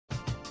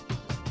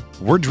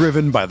We're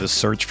driven by the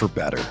search for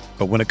better.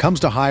 But when it comes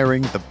to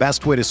hiring, the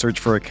best way to search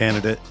for a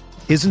candidate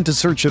isn't to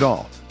search at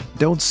all.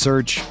 Don't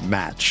search,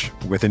 match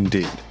with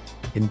Indeed.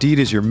 Indeed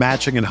is your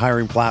matching and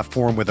hiring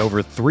platform with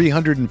over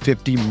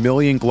 350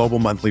 million global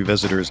monthly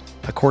visitors,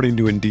 according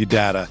to Indeed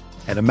data,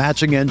 and a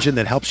matching engine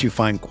that helps you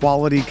find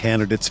quality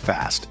candidates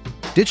fast.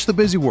 Ditch the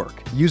busy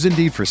work. Use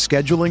Indeed for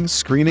scheduling,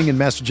 screening, and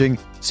messaging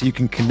so you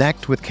can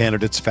connect with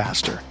candidates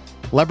faster.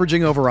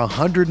 Leveraging over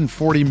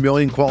 140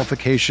 million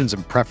qualifications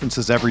and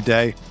preferences every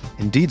day,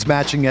 Indeed's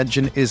matching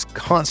engine is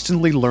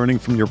constantly learning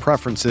from your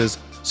preferences,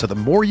 so the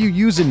more you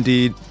use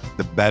Indeed,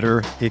 the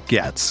better it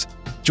gets.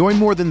 Join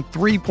more than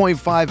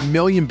 3.5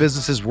 million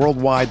businesses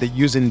worldwide that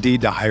use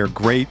Indeed to hire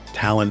great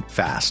talent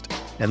fast.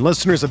 And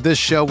listeners of this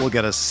show will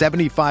get a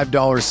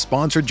 $75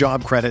 sponsored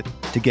job credit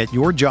to get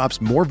your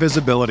jobs more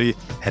visibility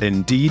at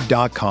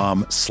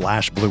Indeed.com/Blue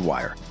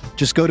Wire.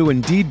 Just go to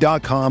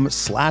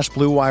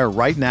Indeed.com/Blue Wire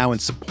right now and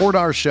support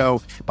our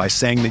show by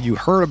saying that you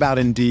heard about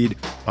Indeed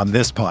on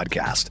this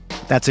podcast.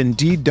 That's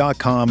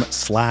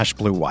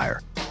Indeed.com/Blue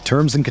Wire.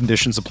 Terms and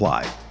conditions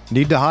apply.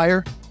 Need to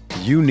hire?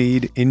 You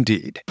need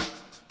Indeed.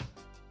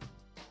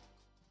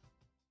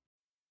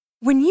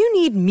 When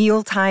you need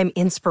mealtime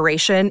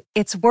inspiration,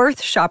 it's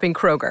worth shopping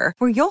Kroger,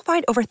 where you'll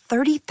find over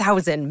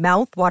 30,000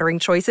 mouth-watering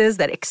choices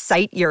that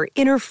excite your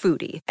inner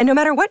foodie. And no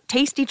matter what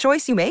tasty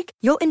choice you make,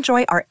 you'll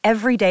enjoy our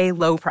everyday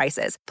low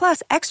prices,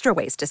 plus extra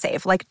ways to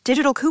save, like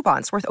digital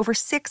coupons worth over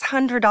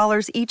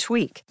 $600 each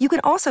week. You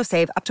can also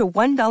save up to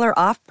 $1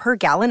 off per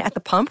gallon at the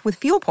pump with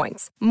fuel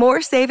points.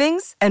 More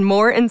savings and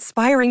more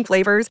inspiring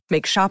flavors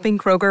make shopping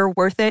Kroger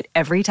worth it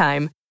every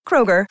time.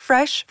 Kroger,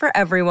 fresh for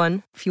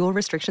everyone. Fuel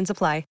restrictions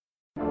apply.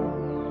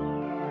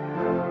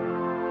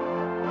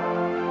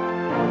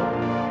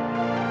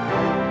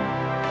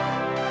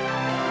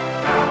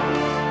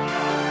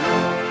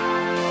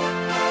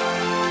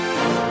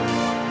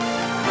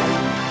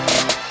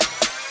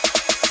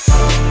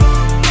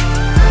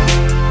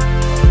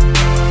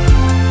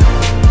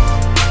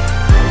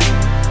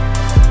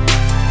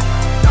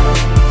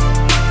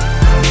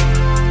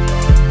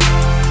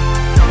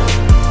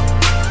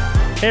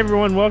 Hey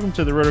everyone, welcome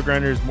to the Roto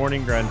Grinders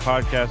Morning Grind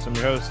Podcast. I'm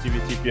your host, Stevie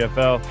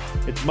TPFL.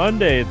 It's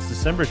Monday, it's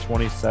December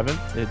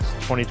 27th, it's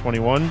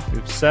 2021. We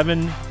have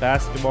 7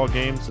 basketball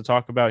games to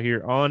talk about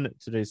here on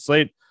today's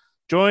slate.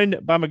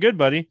 Joined by my good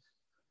buddy,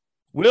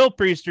 Will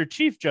Priester,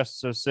 Chief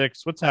Justice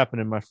 06. What's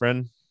happening, my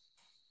friend?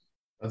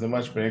 Nothing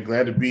much, man.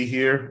 Glad to be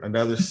here.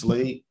 Another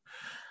slate.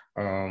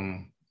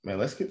 Man,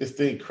 let's get this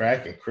thing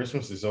cracking.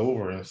 Christmas is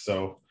over, and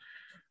so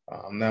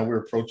now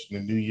we're approaching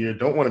the new year.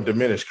 Don't want to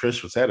diminish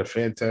Christmas. Had a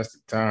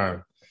fantastic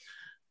time.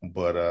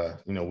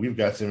 But, we've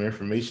got some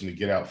information to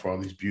get out for all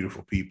these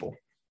beautiful people.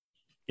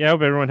 Yeah, I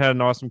hope everyone had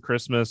an awesome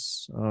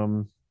Christmas.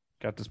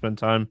 Got to spend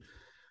time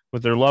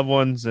with their loved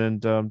ones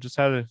and just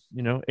had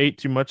ate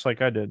too much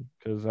like I did,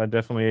 because I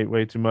definitely ate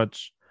way too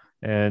much.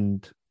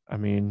 And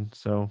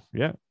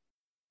yeah.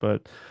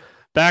 But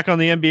back on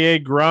the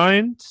NBA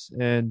grind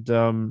and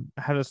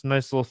had us a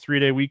nice little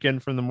 3-day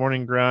weekend from the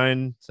morning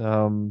grind.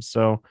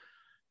 So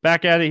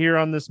back at it here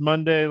on this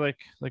Monday. Like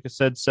I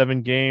said,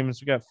 7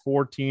 games. We got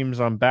 4 teams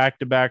on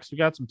back-to-backs. We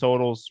got some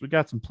totals. We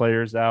got some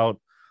players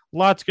out. A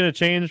lot's going to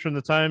change from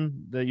the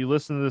time that you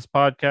listen to this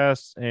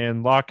podcast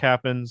and lock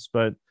happens.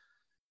 But,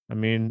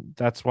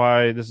 that's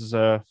why this is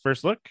a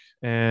first look,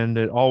 and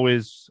it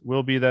always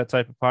will be that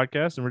type of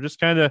podcast. And we're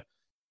just kind of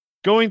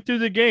going through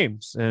the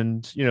games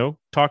and,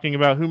 talking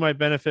about who might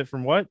benefit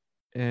from what.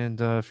 And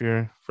if you're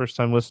a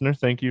first-time listener,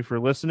 thank you for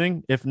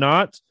listening. If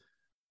not,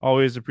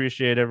 always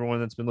appreciate everyone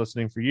that's been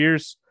listening for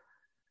years.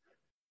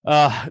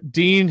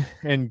 Dean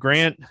and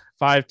Grant,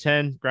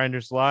 510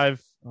 Grinders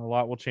Live. A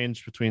lot will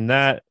change between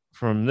that,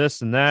 from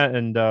this and that.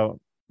 And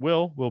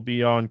will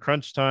be on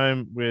Crunch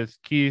Time with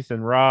Keith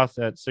and Roth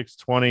at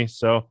 6:20.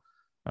 So,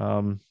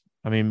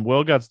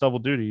 Will got double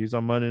duty. He's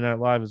on Monday Night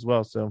Live as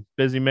well. So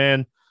busy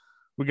man.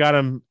 We got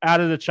him out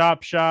of the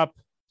chop shop.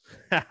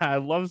 I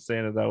love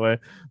saying it that way,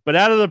 but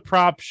out of the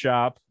prop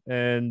shop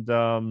and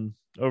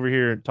over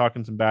here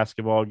talking some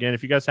basketball. Again,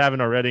 if you guys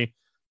haven't already,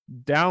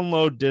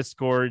 download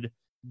Discord,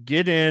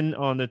 get in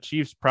on the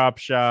Chiefs prop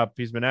shop.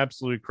 He's been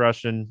absolutely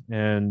crushing,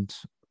 and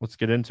let's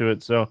get into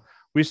it. So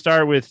we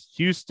start with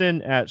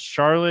Houston at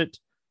Charlotte.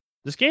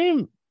 This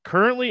game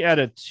currently at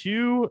a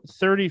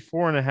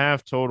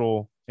 234.5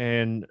 total,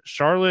 and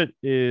Charlotte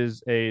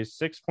is a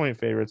 6-point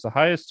favorite. It's the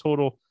highest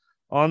total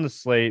on the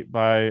slate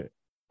by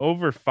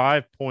over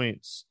 5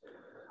 points.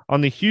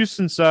 On the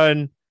Houston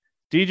side,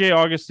 DJ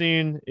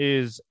Augustine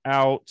is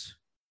out.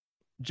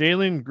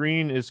 Jalen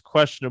Green is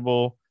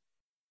questionable.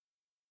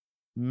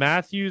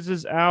 Matthews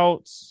is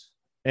out.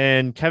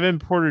 And Kevin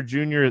Porter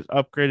Jr. is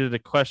upgraded to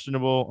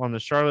questionable. On the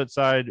Charlotte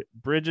side,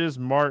 Bridges,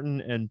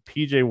 Martin, and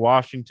PJ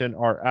Washington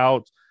are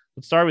out.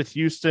 Let's start with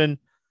Houston.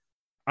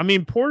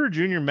 Porter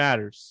Jr.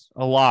 matters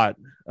a lot.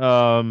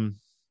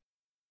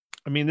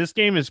 This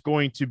game is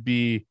going to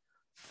be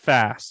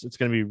fast. It's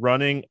going to be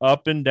running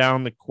up and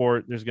down the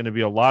court. There's going to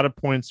be a lot of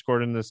points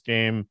scored in this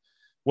game.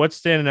 What's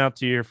standing out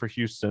to you for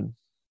Houston?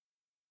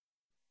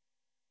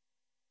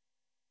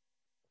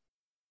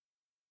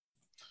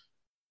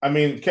 I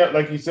mean,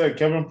 like you said,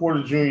 Kevin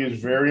Porter Jr. is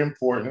very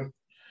important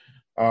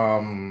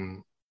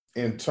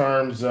in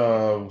terms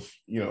of,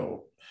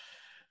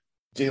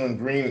 Jalen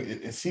Green.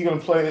 Is he going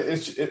to play?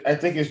 I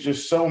think it's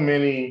just so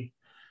many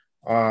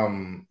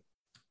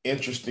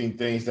interesting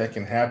things that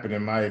can happen,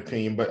 in my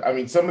opinion. But, I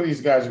mean, some of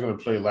these guys are going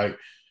to play like,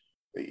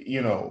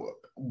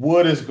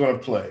 Wood is going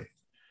to play.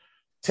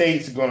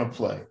 Tate's going to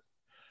play.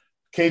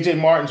 KJ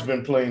Martin's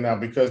been playing now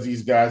because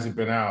these guys have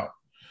been out.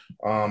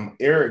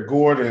 Eric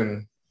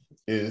Gordon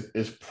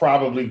is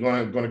probably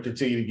going to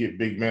continue to get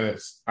big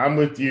minutes. I'm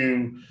with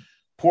you.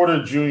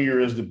 Porter Jr.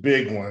 is the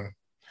big one.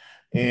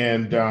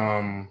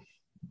 And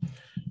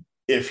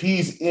if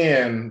he's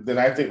in, then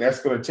I think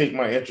that's going to take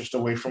my interest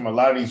away from a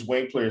lot of these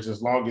wing players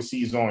as long as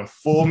he's on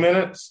full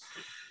minutes.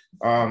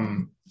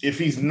 If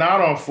he's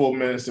not on full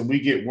minutes and we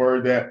get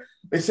word that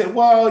they said,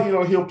 well,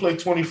 he'll play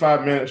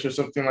 25 minutes or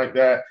something like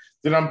that,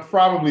 then I'm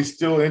probably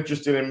still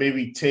interested in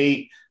maybe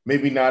Tate,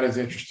 maybe not as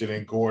interested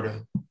in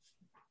Gordon.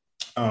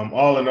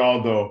 All in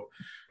all, though,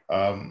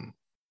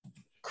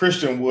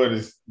 Christian Wood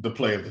is the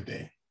play of the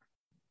day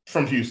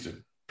from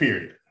Houston,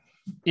 period.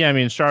 Yeah, I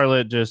mean,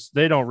 Charlotte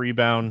they don't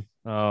rebound.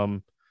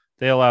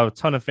 They allow a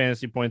ton of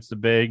fantasy points to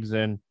bigs.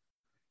 And,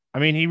 I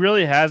mean, he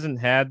really hasn't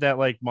had that,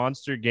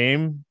 monster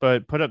game,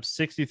 but put up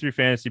 63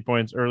 fantasy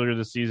points earlier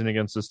this season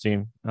against this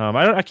team.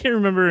 I can't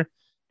remember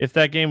if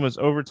that game was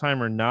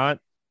overtime or not,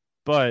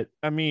 but,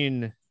 I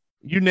mean,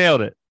 you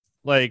nailed it.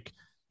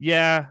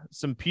 Yeah,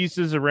 some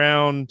pieces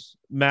around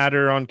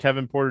matter on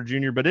Kevin Porter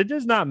Jr., but it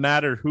does not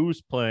matter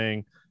who's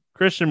playing.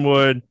 Christian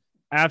Wood,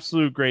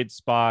 absolute great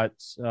spot.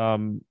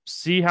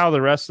 See how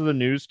the rest of the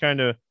news kind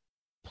of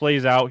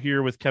plays out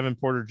here with Kevin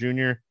Porter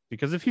Jr.,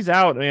 because if he's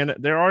out, man,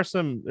 there's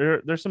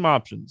some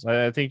options.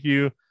 I think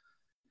you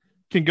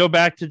can go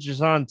back to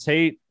Jason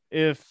Tate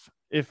if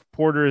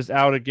Porter is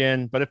out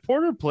again. But if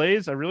Porter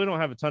plays, I really don't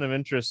have a ton of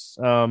interest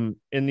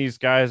in these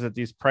guys at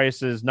these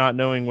prices, not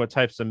knowing what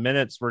types of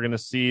minutes we're going to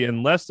see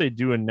unless they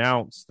do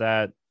announce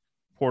that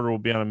Porter will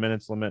be on a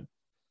minutes limit.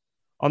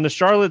 On the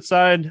Charlotte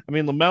side, I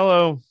mean,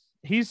 LaMelo,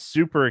 he's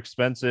super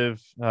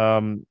expensive.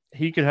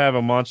 He could have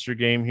a monster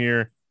game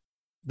here.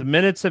 The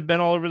minutes have been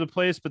all over the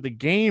place, but the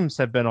games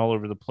have been all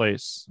over the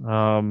place.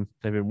 They've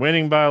been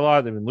winning by a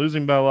lot. They've been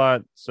losing by a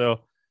lot. So,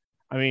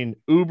 I mean,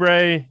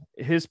 Oubre,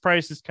 his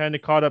price is kind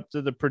of caught up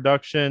to the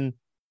production.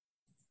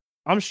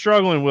 I'm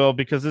struggling, Will,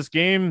 because this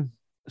game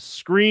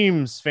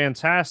screams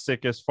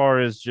fantastic as far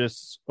as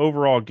just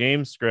overall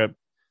game script.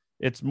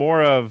 It's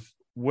more of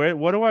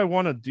what do I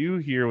want to do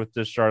here with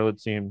this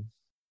Charlotte team?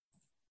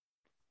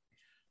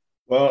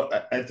 Well,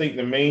 I think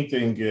the main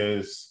thing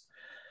is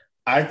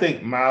I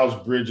think Miles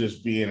Bridges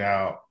being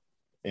out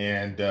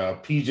and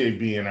PJ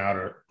being out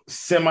are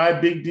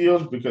semi-big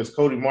deals because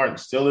Cody Martin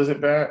still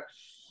isn't back.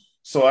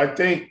 So I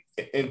think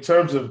in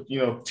terms of,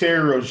 Terry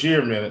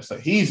Rozier minutes,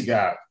 he's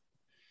got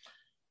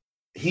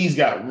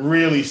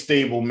really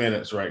stable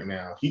minutes right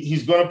now.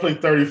 He's going to play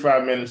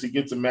 35 minutes. He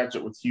gets a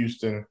matchup with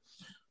Houston.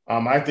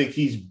 I think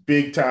he's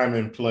big time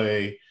in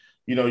play.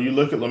 You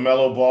look at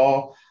LaMelo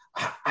Ball.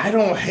 I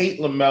don't hate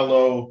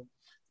LaMelo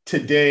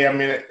today. I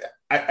mean,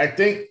 I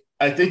think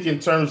in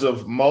terms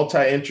of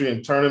multi-entry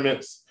in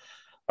tournaments,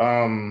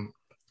 I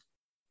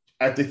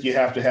think you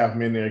have to have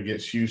him in there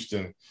against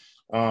Houston.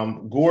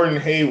 Gordon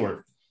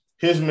Hayward,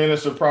 his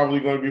minutes are probably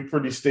going to be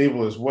pretty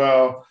stable as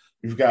well.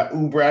 You've got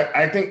Oubre.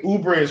 I think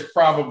Oubre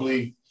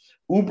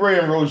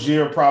and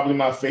Rozier are probably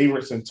my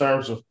favorites in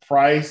terms of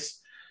price.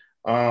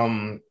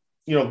 Gordon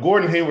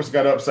Hayward's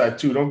got upside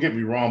too. Don't get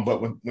me wrong,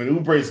 but when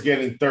Oubre's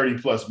getting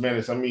 30-plus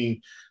minutes, I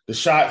mean, the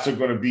shots are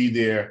going to be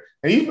there.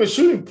 And he's been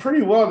shooting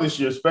pretty well this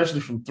year, especially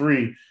from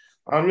three.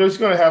 He's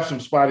going to have some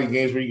spotty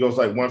games where he goes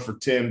 1 for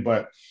 10,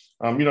 but,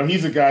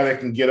 he's a guy that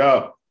can get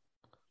up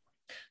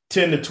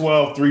 10 to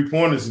 12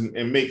 3-pointers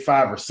and make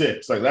 5 or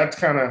 6. That's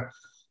kind of,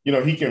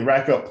 he can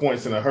rack up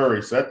points in a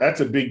hurry. So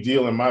that's a big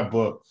deal in my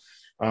book.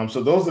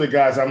 So those are the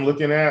guys I'm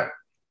looking at.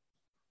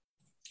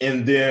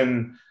 And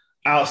then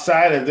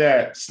outside of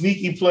that,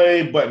 sneaky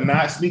play, but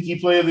not sneaky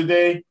play of the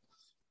day,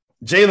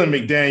 Jalen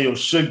McDaniels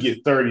should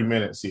get 30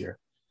 minutes here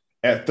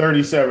at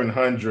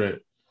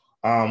 3,700.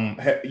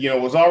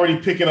 Was already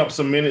picking up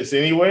some minutes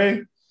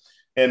anyway.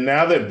 And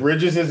now that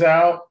Bridges is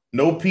out,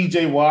 no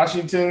PJ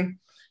Washington,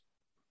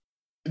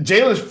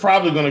 Jalen's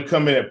probably going to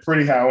come in at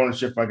pretty high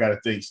ownership, I got to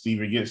think,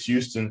 Steve, against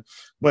Houston.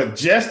 But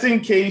just in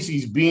case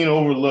he's being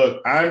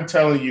overlooked, I'm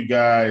telling you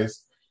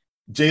guys,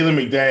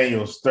 Jalen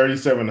McDaniels,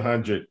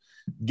 3,700,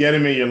 get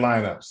him in your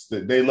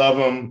lineups. They love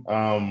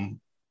him.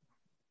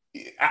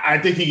 I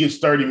think he gets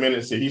 30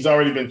 minutes here. He's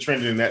already been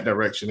trending in that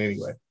direction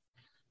anyway.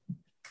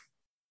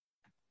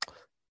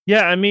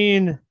 Yeah, I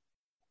mean,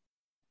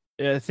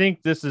 I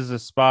think this is a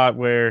spot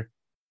where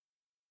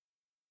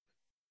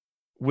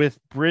with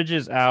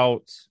Bridges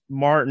out,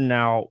 Martin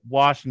out,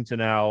 Washington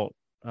out,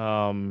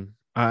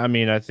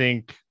 I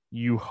think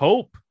you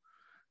hope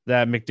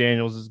that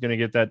McDaniels is going to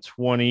get that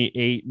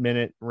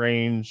 28-minute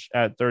range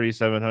at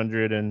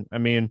 3,700. And, I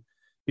mean,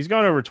 he's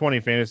gone over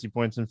 20 fantasy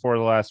points in 4 of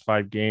the last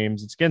 5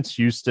 games. It's against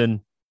Houston.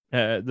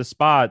 The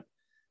spot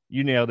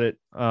you nailed it.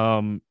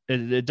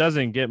 It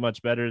doesn't get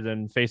much better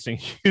than facing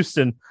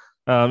Houston,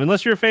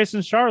 unless you're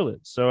facing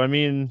Charlotte. So, I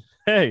mean,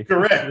 hey,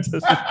 Correct.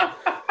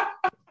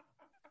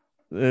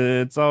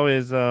 it's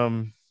always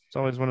one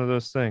of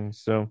those things.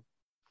 So,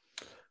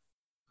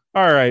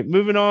 all right,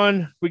 moving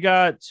on. We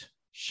got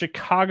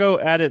Chicago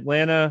at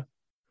Atlanta.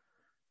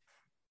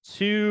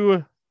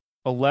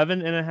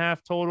 211.5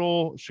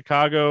 total.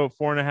 Chicago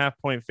 4.5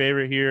 point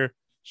favorite here.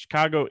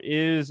 Chicago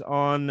is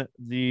on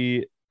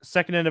the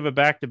second end of a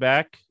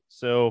back-to-back,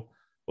 so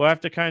we'll have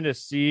to kind of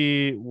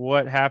see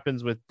what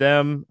happens with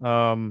them.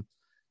 I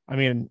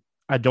mean,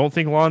 I don't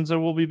think Lonzo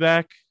will be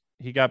back.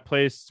 He got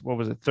placed, what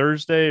was it,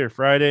 Thursday or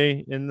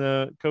Friday in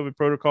the COVID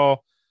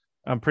protocol.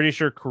 I'm pretty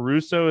sure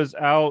Caruso is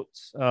out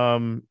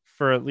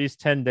for at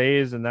least 10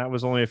 days, and that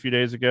was only a few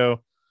days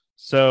ago.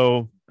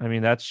 So, I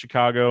mean, that's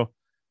Chicago.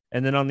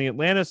 And then on the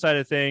Atlanta side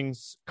of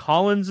things,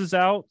 Collins is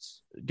out,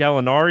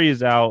 Gallinari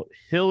is out,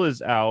 Hill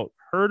is out,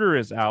 Herter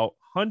is out,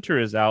 Hunter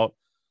is out,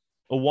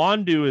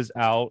 Iwundu is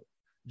out,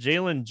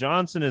 Jalen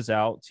Johnson is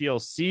out,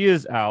 TLC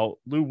is out,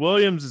 Lou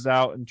Williams is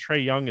out, and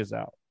Trae Young is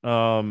out.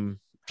 How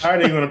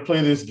are they going to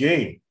play this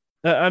game?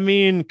 I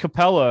mean,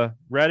 Capella,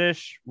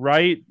 Reddish,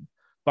 Wright,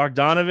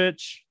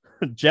 Bogdanovich,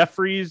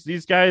 Jeffries,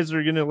 these guys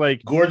are going to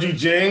like Gorgie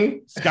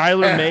Jang,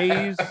 Skylar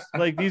Mays.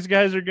 Like these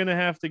guys are going to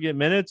have to get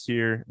minutes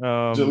here.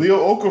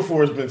 Jahlil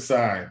Okafor has been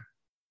signed.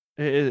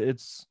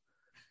 It's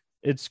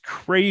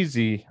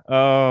crazy.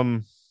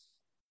 Let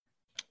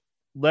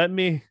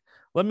me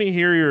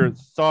hear your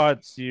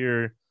thoughts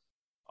here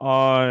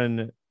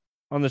on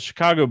the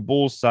Chicago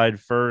Bulls side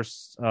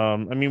first. I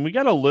mean, we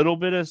got a little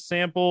bit of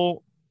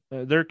sample.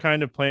 They're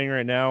kind of playing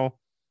right now.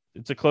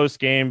 It's a close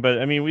game,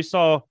 but I mean, we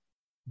saw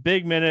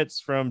big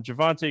minutes from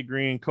Javonte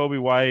Green, Kobe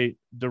White,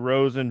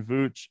 DeRozan,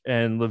 Vooch,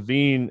 and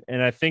Levine,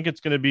 and I think it's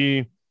going to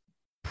be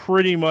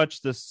pretty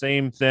much the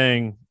same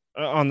thing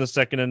on the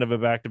second end of a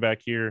back-to-back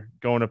here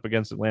going up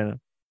against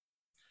Atlanta.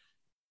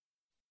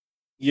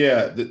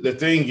 Yeah, the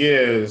thing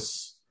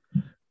is,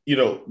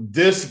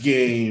 this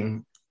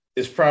game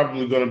is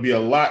probably going to be a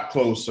lot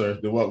closer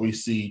than what we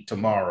see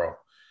tomorrow,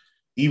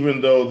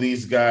 even though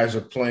these guys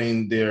are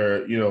playing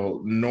their,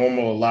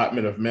 normal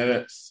allotment of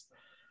minutes.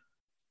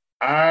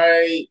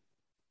 I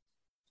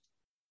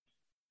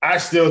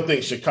still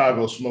think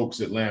Chicago smokes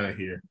Atlanta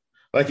here.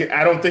 Like,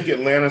 I don't think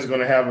Atlanta's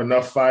going to have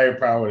enough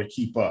firepower to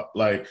keep up.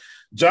 Like,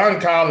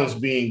 John Collins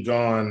being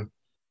gone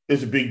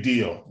is a big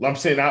deal. I'm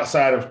saying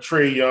outside of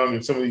Trae Young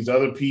and some of these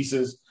other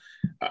pieces,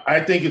 I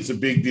think it's a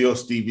big deal,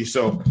 Stevie.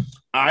 So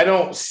I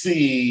don't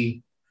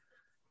see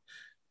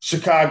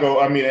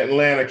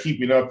Atlanta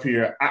keeping up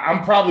here.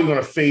 I'm probably going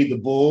to fade the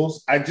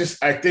Bulls. I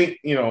think,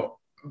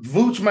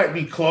 Vooch might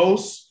be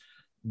close,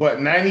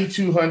 but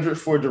 9,200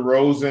 for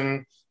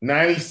DeRozan,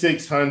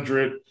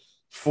 9,600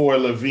 for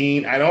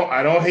Levine. I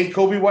don't hate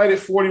Kobe White at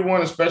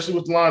 41, especially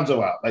with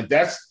Lonzo out. Like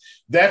that's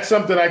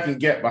something I can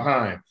get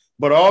behind.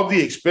 But all the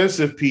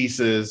expensive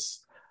pieces,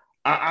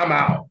 I'm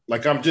out.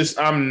 Like I'm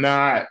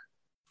not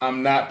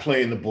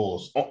playing the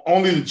Bulls.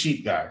 Only the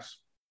cheap guys.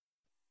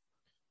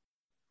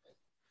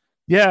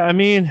 Yeah, I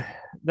mean,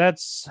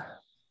 it's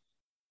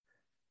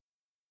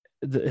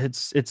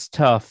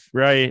tough,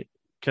 right?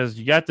 Because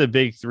you got the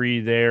big three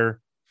there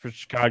for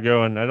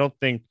Chicago, and I don't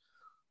think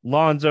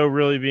Lonzo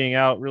really being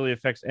out really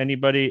affects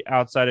anybody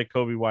outside of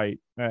Kobe White.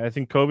 I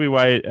think Kobe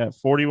White at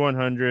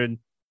 4,100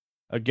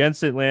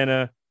 against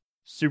Atlanta,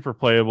 super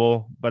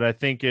playable, but I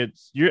think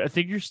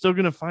you're still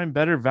going to find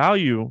better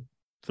value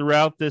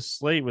throughout this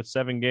slate with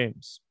 7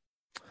 games.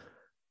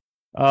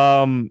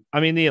 I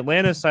mean, the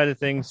Atlanta side of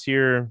things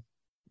here,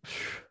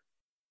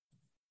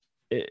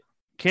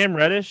 Cam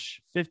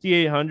Reddish,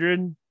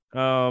 5,800.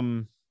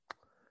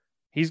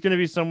 He's going to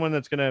be someone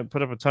that's going to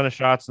put up a ton of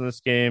shots in this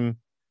game.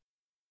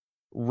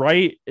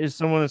 Wright is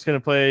someone that's going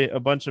to play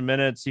a bunch of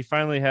minutes. He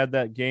finally had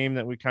that game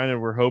that we kind of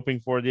were hoping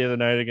for the other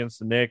night against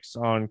the Knicks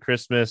on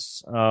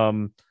Christmas.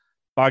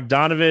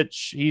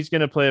 Bogdanovich, he's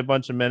going to play a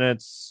bunch of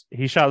minutes.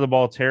 He shot the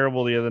ball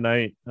terrible the other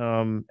night.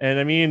 And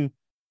I mean,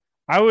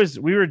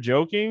 we were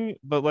joking,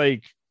 but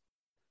like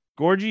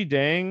Gorgie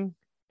Dang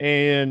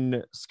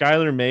and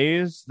Skylar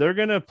Mays, they're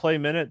going to play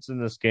minutes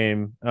in this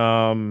game.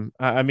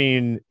 I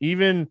mean,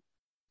 even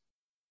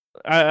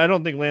I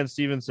don't think Lance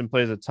Stevenson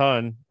plays a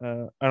ton.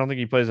 I don't think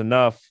he plays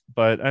enough.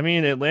 But, I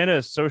mean, Atlanta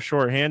is so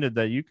shorthanded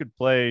that you could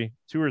play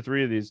 2 or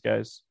 3 of these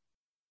guys.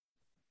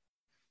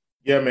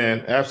 Yeah,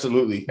 man,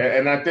 absolutely.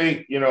 And I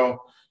think,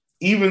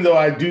 even though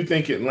I do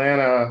think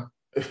Atlanta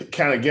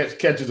kind of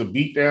catches a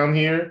beat down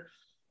here,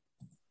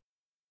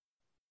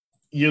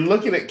 you're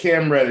looking at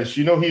Cam Reddish.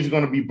 He's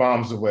going to be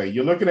bombs away.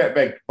 You're looking at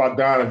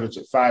Bogdanovich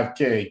at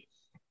 5K.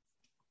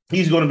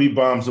 He's going to be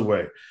bombs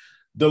away.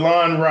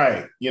 DeLon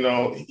Wright,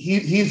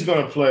 he's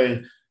going to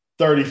play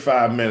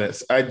 35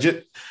 minutes. I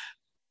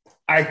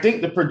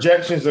think the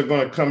projections are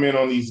going to come in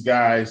on these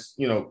guys,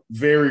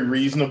 very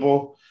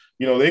reasonable.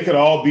 They could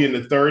all be in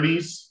the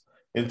 30s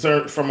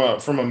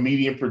from a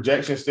median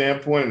projection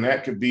standpoint, and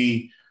that could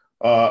be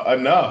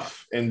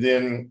enough. And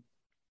then,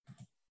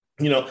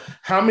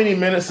 how many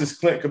minutes is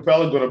Clint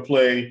Capella going to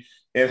play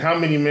and how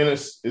many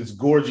minutes is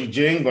Gorgie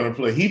Jane going to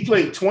play? He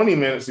played 20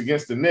 minutes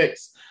against the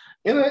Knicks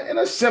in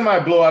a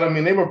semi-blowout. I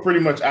mean, they were pretty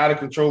much out of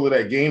control of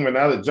that game, and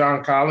now that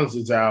John Collins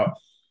is out,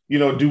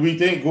 do we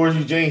think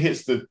Gorgie Jane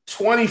hits the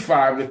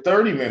 25 to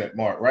 30-minute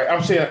mark, right?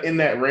 I'm saying in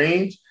that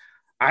range.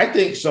 I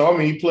think so. I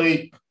mean, he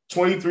played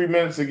 23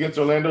 minutes against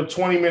Orlando,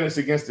 20 minutes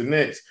against the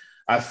Knicks.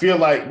 I feel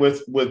like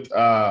with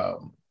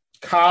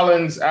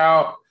Collins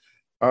out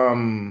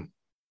and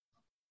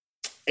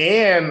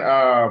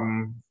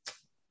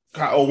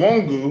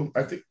Owongu,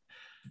 I think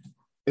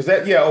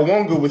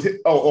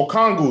Owongu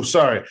Okongu,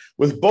 sorry.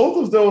 With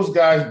both of those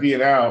guys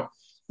being out,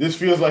 this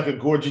feels like a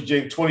Gorgie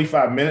Jane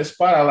 25-minute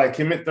spot. I like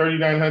him at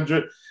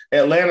 3,900.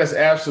 Atlanta's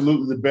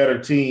absolutely the better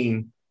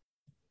team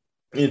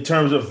in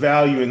terms of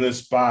value in this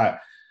spot.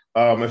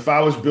 If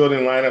I was building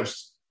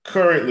lineups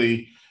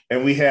currently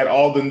and we had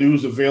all the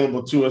news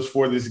available to us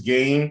for this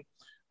game,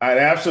 I'd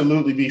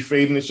absolutely be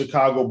fading the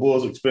Chicago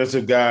Bulls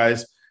expensive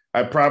guys.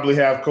 I'd probably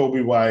have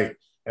Kobe White,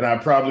 and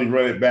I'd probably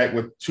run it back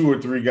with 2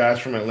 or 3 guys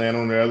from Atlanta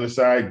on the other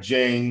side,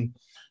 Jane,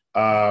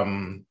 Wright,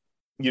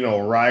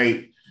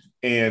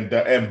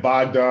 and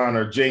Bogdan,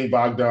 or Jane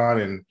Bogdan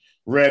and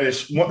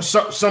Reddish,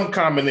 some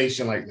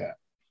combination like that.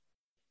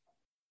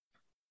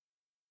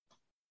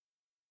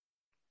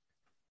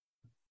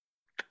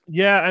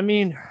 Yeah, I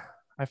mean,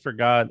 I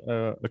forgot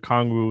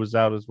Okongwu was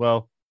out as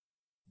well.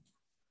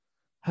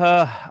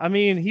 I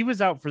mean, he was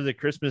out for the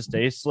Christmas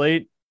Day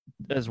slate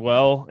as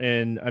well.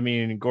 And I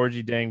mean,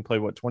 Gorgie Dang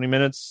played 20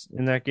 minutes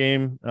in that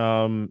game.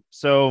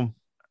 So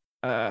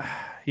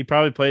he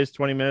probably plays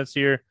 20 minutes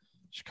here.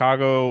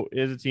 Chicago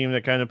is a team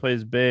that kind of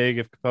plays big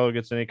if Capella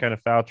gets any kind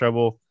of foul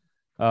trouble.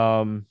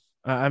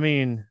 I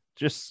mean,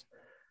 just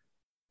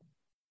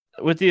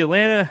with the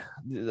Atlanta,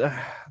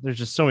 there's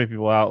just so many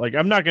people out. Like,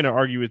 I'm not going to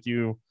argue with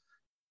you,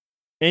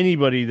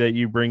 anybody that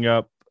you bring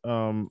up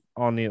on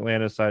the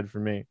Atlanta side for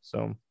me.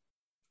 So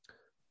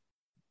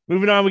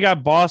moving on, we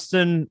got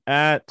Boston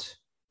at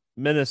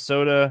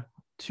Minnesota,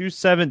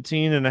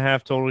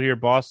 217.5 total here.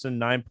 Boston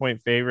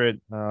 9-point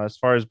favorite. As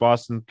far as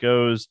Boston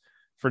goes,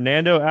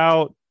 Fernando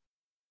out.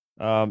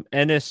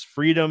 Ennis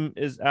Freedom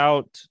is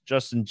out.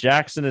 Justin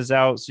Jackson is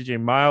out.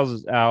 CJ Miles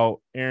is out.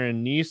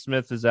 Aaron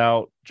Nesmith is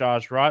out.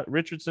 Josh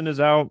Richardson is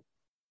out.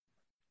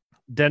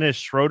 Dennis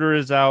Schroeder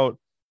is out.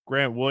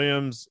 Grant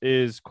Williams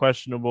is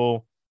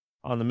questionable.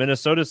 On the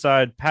Minnesota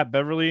side, Pat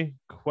Beverly,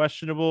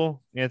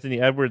 questionable.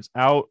 Anthony Edwards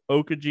out.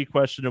 Okaji,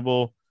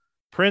 questionable.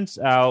 Prince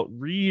out.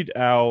 Reed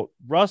out.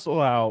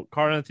 Russell out.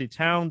 Karl-Anthony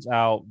Towns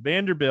out.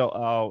 Vanderbilt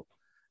out.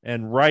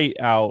 And Wright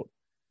out.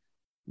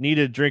 Need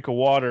a drink of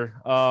water.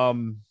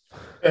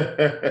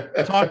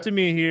 Talk to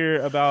me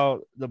here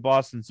about the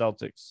Boston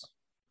Celtics.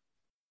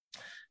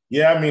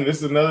 Yeah, I mean, this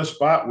is another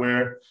spot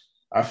where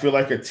I feel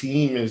like a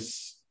team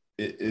is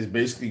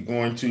basically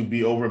going to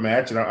be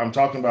overmatched. And I'm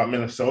talking about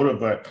Minnesota,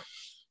 but,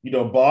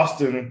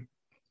 Boston,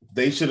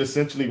 they should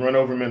essentially run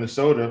over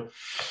Minnesota.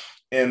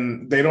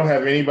 And they don't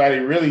have anybody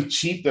really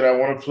cheap that I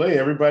want to play.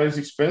 Everybody's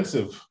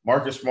expensive.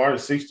 Marcus Smart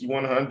is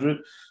 6,100.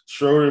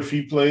 Schroeder, if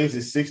he plays,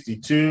 is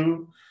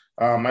 62.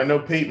 I know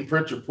Peyton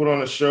Pritchard put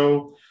on a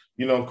show,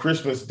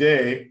 Christmas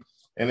Day,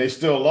 and they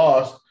still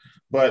lost.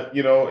 But,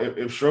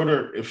 if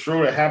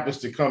Schroeder happens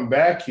to come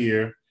back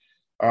here,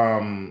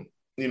 then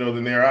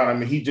they're out. I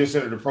mean, he just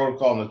entered the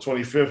protocol on the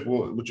 25th,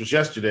 which was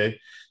yesterday.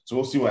 So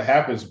we'll see what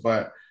happens.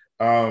 But,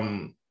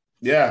 I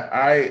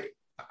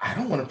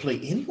don't want to play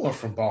anyone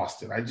from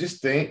Boston. I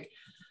just think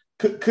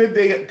could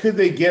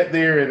they get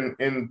there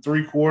in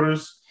 3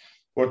 quarters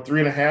or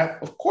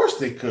 3.5? Of course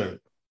they could.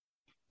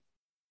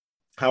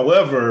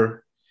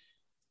 However,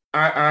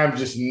 I'm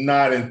just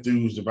not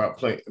enthused about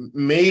playing.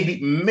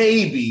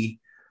 Maybe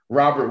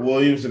Robert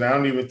Williams, and I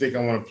don't even think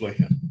I want to play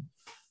him.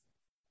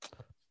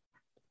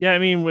 Yeah, I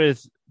mean,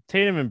 with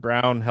Tatum and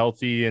Brown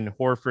healthy and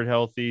Horford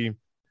healthy,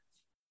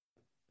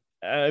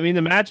 I mean,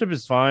 the matchup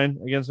is fine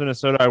against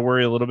Minnesota. I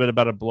worry a little bit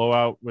about a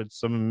blowout with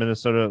some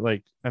Minnesota.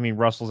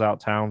 Russell's out,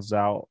 Towns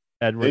out,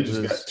 Edwards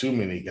they just got too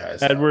many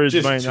guys. Edwards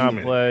might not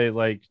play.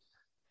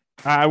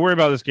 I worry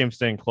about this game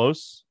staying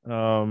close.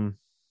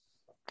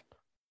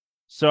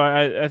 So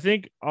I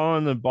think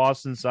on the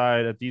Boston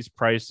side at these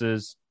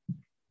prices,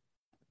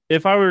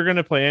 if I were going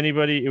to play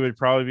anybody, it would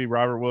probably be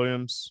Robert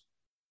Williams.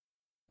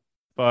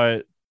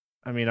 But,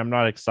 I mean, I'm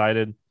not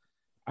excited.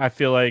 I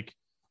feel like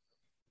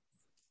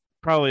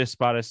probably a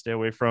spot I stay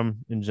away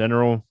from in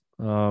general.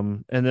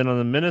 And then on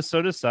the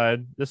Minnesota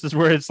side, this is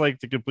where it's like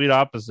the complete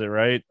opposite,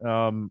 right?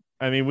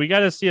 I mean, we got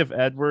to see if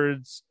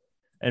Edwards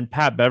and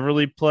Pat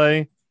Beverly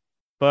play.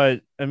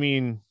 But, I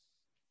mean,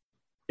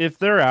 if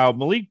they're out,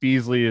 Malik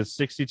Beasley is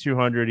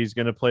 6,200. He's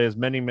going to play as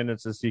many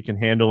minutes as he can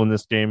handle in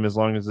this game as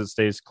long as it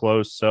stays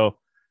close. So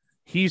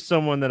he's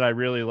someone that I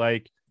really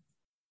like.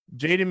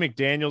 Jaden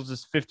McDaniels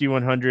is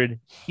 5,100.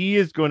 He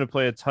is going to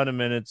play a ton of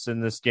minutes in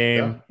this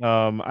game.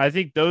 Yeah. I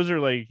think those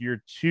are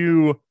your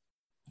 2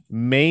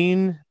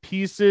 main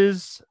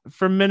pieces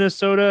from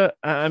Minnesota.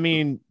 I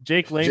mean,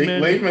 Jake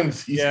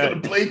Layman's he's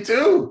going to play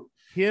too.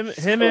 Him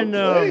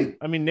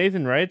and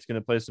Nathan Wright's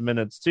going to play some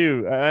minutes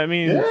too. I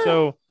mean,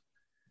 So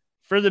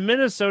for the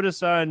Minnesota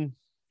side,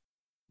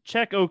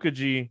 check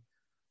Okaji,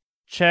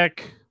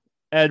 check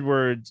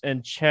Edwards,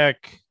 and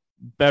check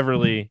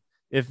Beverly.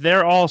 If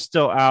they're all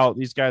still out,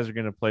 these guys are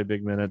going to play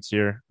big minutes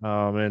here.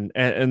 And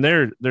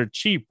they're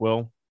cheap,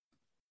 Will.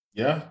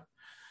 Yeah.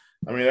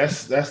 I mean,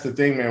 that's the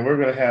thing, man. We're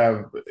going to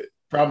have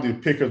probably a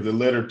pick of the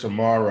litter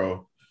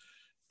tomorrow.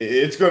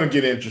 It's going to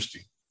get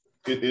interesting.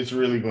 It's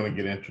really going to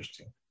get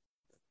interesting.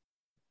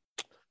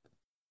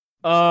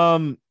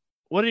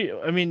 What do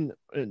you? I mean,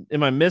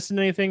 am I missing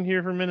anything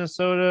here from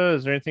Minnesota?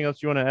 Is there anything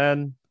else you want to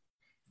add?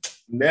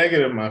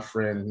 Negative, my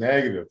friend.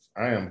 Negative.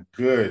 I am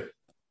good.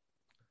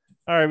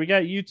 All right, we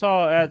got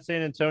Utah at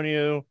San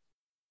Antonio.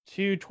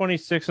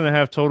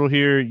 226.5 total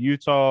here.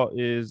 Utah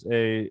is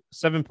a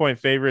 7-point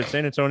favorite.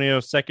 San Antonio,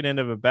 second end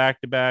of a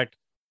back-to-back.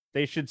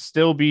 They should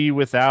still be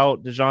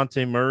without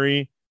DeJounte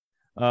Murray.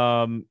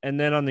 And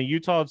then on the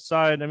Utah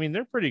side, I mean,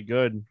 they're pretty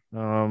good.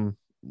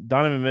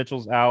 Donovan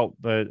Mitchell's out,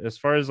 but as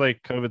far as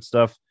like COVID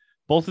stuff,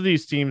 both of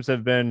these teams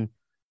have been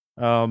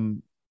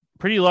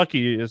pretty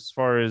lucky as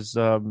far as,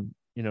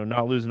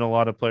 not losing a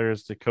lot of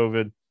players to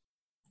COVID.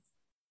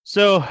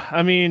 So,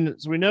 I mean,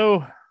 we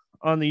know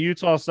on the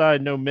Utah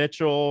side, no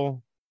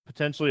Mitchell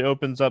potentially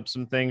opens up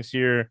some things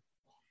here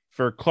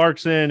for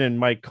Clarkson and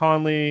Mike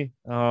Conley.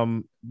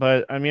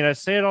 But I mean, I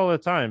say it all the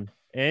time.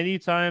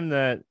 Anytime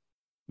that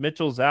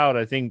Mitchell's out,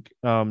 I think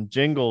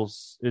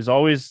Jingles is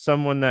always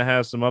someone that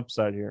has some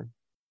upside here.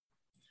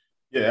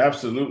 Yeah,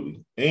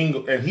 absolutely.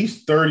 And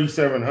he's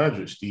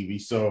 3,700, Stevie.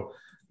 So,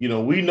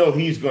 we know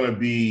he's going to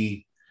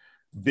be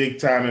big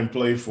time in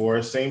play for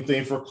us. Same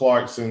thing for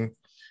Clarkson.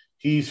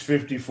 He's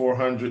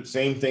 5,400.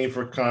 Same thing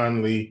for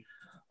Conley.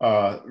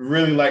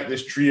 Really like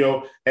this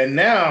trio. And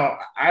now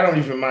I don't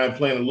even mind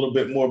playing a little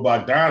bit more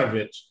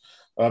Bogdanovich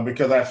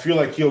because I feel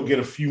like he'll get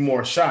a few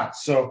more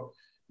shots. So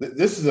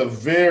this is a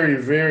very,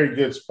 very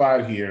good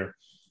spot here.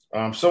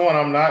 Someone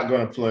I'm not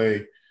going to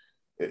play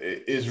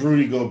is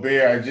Rudy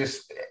Gobert.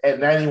 At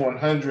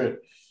 9,100,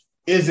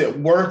 is it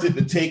worth it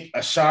to take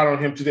a shot on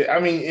him today? I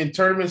mean, in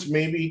tournaments,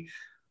 maybe,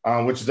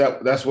 which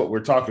that's what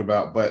we're talking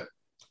about. But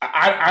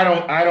I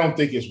don't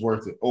think it's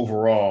worth it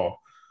overall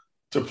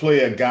to play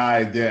a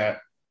guy that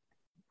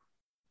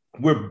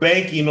we're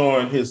banking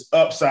on his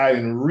upside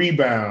and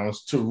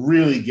rebounds to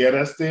really get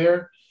us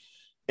there.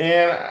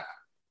 And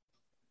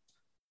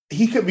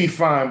he could be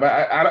fine, but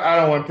I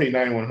don't want to pay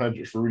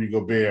 9,100 for Rudy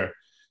Gobert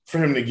for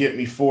him to get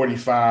me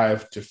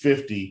 45 to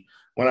 50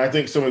 when I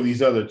think some of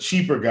these other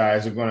cheaper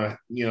guys are going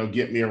to,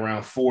 get me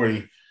around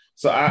 40.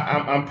 So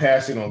I'm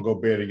passing on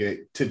Gobert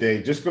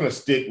today. Just going to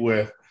stick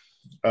with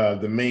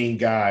the main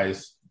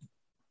guys,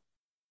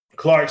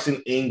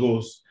 Clarkson,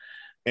 Ingles,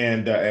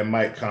 and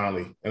Mike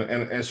Conley,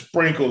 and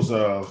sprinkles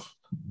of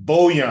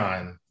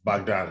Bojan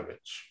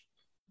Bogdanovich.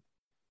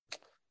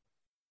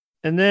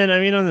 And then, I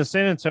mean, on the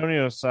San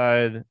Antonio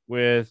side,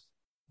 with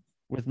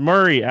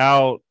Murray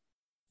out,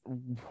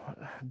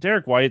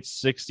 Derek White's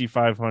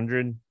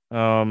 6,500.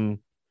 I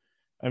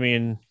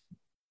mean,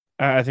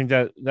 I think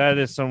that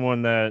is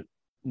someone that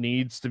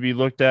needs to be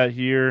looked at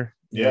here.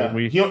 Yeah,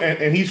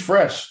 and he's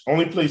fresh.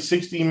 Only played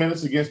 16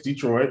 minutes against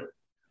Detroit.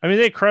 I mean,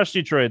 they crushed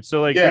Detroit,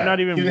 so you're not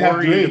even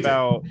worried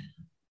about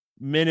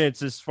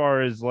minutes as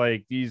far as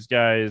these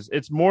guys.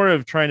 It's more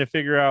of trying to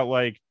figure out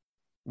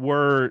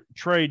were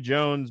Trey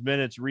Jones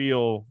minutes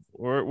real,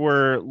 or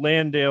were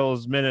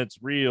Landale's minutes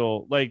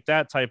real,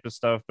 that type of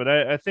stuff. But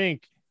I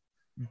think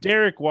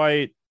Derek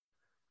White,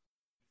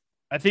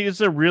 I think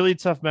it's a really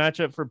tough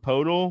matchup for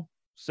Podol.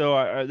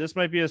 So this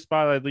might be a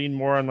spot I'd lean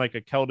more on a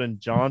Keldon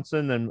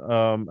Johnson than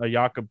a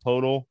Jakob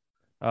Podol.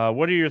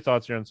 What are your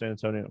thoughts here on San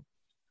Antonio?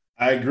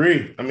 I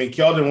agree. I mean,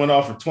 Keldon went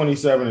off for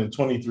 27 and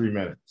 23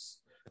 minutes.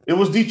 It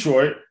was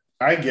Detroit.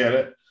 I get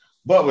it.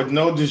 But with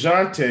no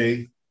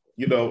DeJounte,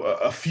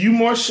 a few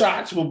more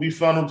shots will be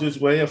funneled his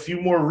way, a few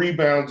more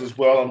rebounds as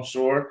well, I'm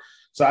sure.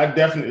 So I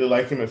definitely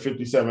like him at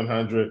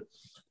 5,700.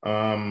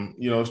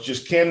 It's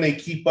just, can they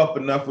keep up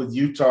enough with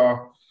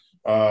Utah?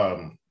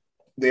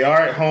 They are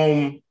at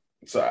home,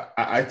 so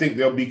I think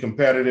they'll be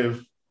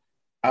competitive.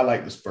 I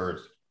like the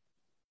Spurs.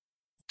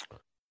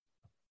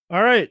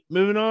 All right,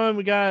 moving on.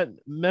 We got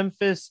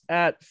Memphis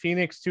at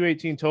Phoenix,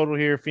 218 total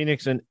here.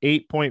 Phoenix, an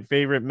 8-point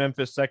favorite.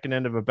 Memphis, second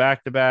end of a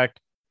back-to-back.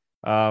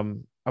 I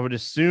would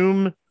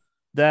assume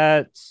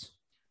that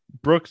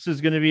Brooks is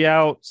going to be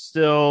out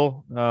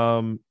still.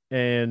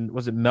 And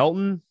was it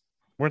Melton?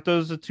 Weren't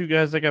those the two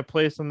guys that got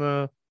placed on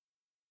the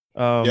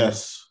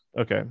Yes.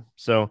 Okay.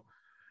 So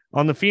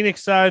on the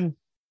Phoenix side,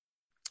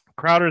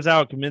 Crowder's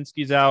out,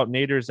 Kaminsky's out,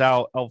 Nader's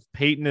out, Elf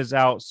Payton is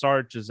out,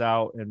 Sarge is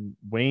out, and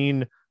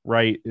Wayne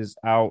Wright is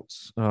out.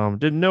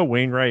 Didn't know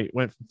Wayne Wright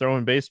went from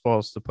throwing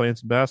baseballs to playing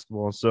some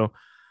basketball. So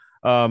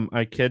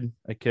I kid.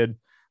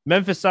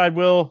 Memphis side,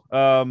 Will,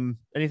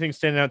 anything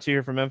standing out to you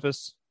here from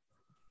Memphis?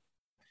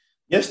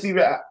 Yes, Steve.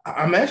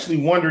 I'm actually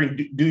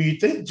wondering, do you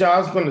think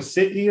John's going to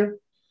sit here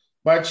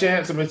by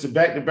chance? I mean, it's a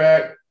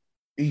back-to-back.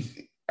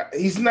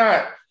 He's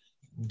not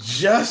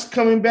just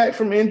coming back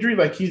from injury.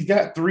 He's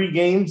got 3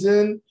 games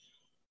in,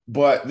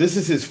 but this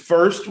is his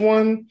first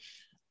one.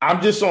 I'm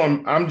just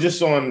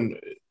on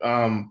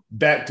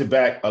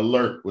back-to-back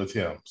alert with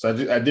him. So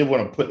I did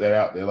want to put that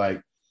out there.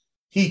 Like,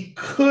 he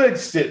could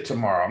sit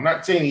tomorrow. I'm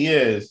not saying he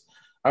is.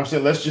 I'm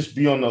saying let's just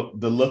be on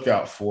the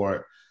lookout for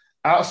it.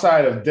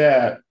 Outside of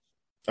that,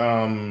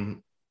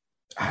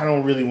 I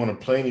don't really want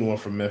to play anyone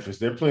from Memphis.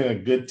 They're playing a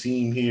good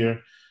team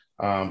here.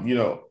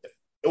 Well,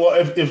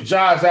 if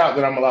Ja's out,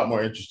 then I'm a lot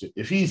more interested.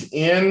 If he's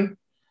in,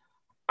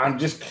 I'm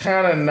just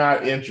kind of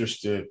not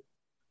interested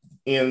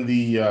in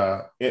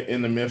the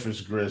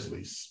Memphis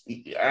Grizzlies.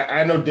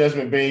 I know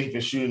Desmond Bane's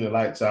been shooting the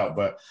lights out,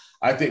 but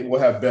I think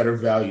we'll have better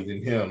value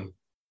than him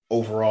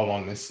overall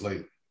on this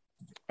slate.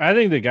 I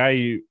think the guy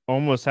you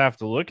almost have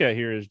to look at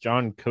here is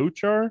John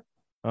Konchar.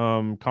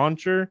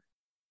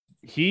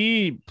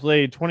 He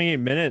played 28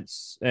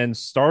 minutes and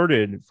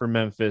started for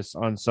Memphis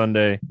on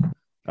Sunday.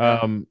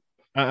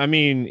 I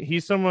mean,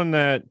 he's someone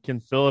that can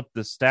fill up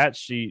the stat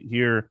sheet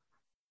here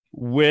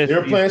with.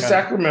 They're playing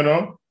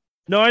Sacramento.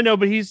 No, I know,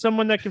 but he's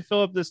someone that can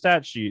fill up the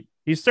stat sheet.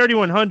 He's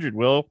 3,100,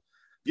 Will.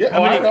 Yeah,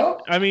 I know.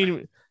 I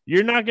mean,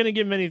 you're not going to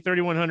get many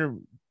 3,100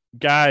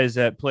 guys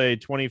that play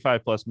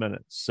 25 plus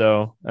minutes.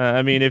 So,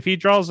 I mean, if he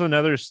draws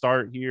another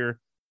start here,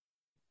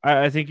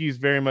 I think he's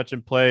very much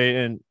in play.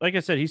 And like I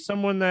said, he's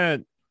someone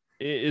that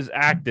is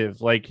active.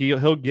 Like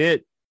he'll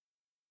get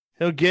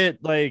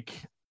like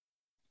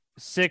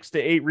 6 to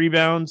 8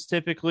 rebounds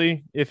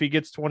typically if he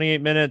gets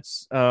 28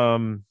 minutes.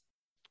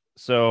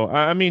 So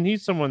I mean,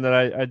 he's someone that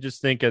I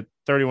just think at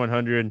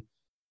 3,100,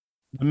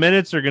 the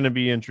minutes are going to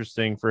be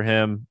interesting for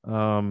him.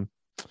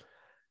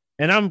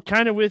 And I'm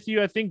kind of with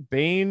you. I think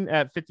Bane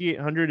at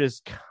 5,800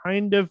 is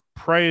kind of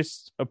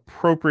priced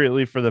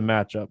appropriately for the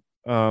matchup.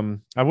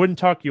 I wouldn't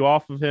talk you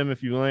off of him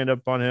if you land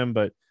up on him,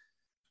 but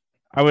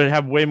I would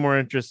have way more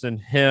interest in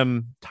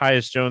him,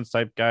 Tyus Jones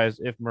type guys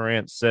if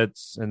Morant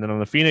sits. And then on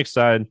the Phoenix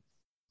side,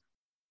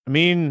 I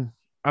mean,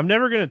 I'm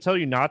never going to tell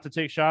you not to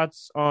take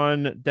shots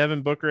on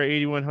Devin Booker at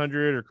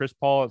 8,100 or Chris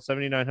Paul at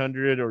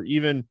 7,900 or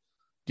even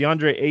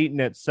DeAndre Ayton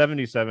at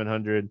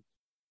 7,700.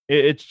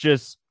 It's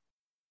just,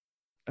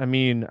 I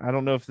mean, I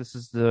don't know if this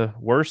is the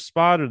worst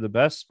spot or the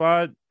best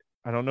spot.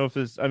 I don't know if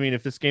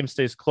this game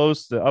stays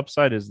close, the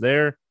upside is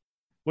there.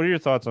 What are your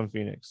thoughts on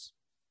Phoenix?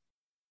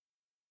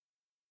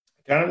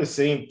 Kind of the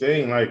same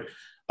thing. Like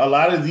a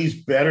lot of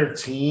these better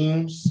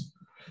teams,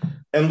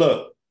 and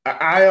look,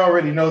 I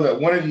already know that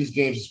one of these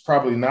games is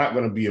probably not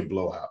going to be a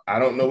blowout. I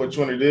don't know which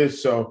one it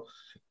is. So,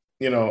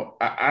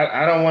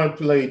 I don't want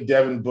to play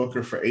Devin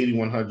Booker for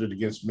 8,100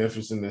 against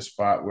Memphis in this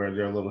spot where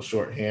they're a little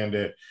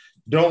shorthanded.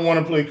 Don't want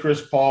to play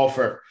Chris Paul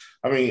for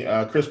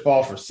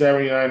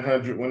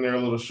 7,900 when they're a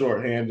little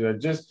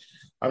shorthanded.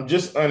 I'm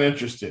just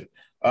uninterested.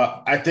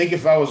 I think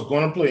if I was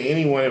going to play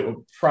anyone, it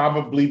would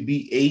probably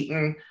be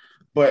Ayton.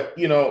 But,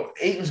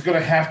 Ayton's going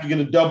to have to get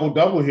a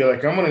double-double here.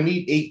 Like, I'm going to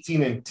need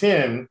 18 and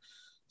 10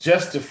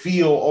 just to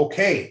feel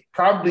okay.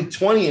 Probably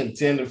 20 and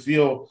 10 to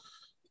feel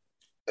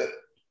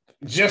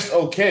just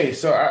okay.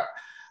 So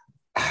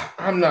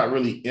I'm not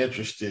really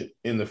interested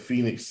in the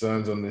Phoenix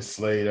Suns on this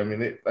slate. I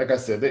mean, like I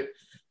said,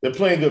 they're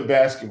playing good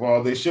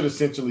basketball. They should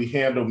essentially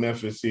handle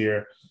Memphis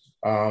here.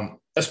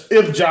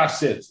 If Josh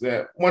sits,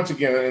 once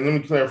again, and let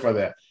me clarify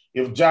that.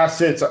 If Josh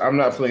sits, I'm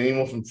not playing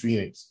anyone from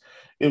Phoenix.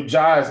 If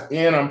Ja is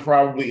in, I'm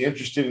probably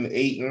interested in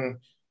Ayton,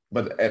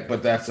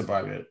 but that's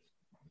about it.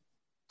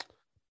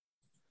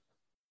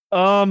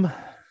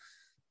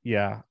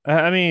 Yeah.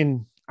 I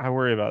mean, I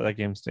worry about that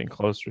game staying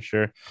close for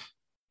sure.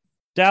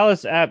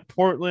 Dallas at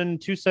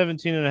Portland,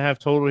 217.5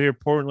 total here.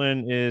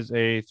 Portland is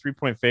a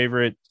 3-point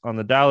favorite on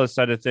the Dallas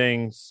side of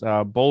things.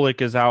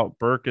 Bullock is out.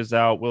 Burke is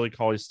out. Willie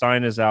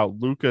Cauley-Stein is out.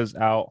 Luka's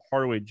out.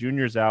 Hardaway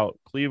Jr. is out.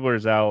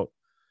 Cleaver's out.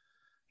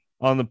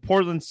 On the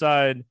Portland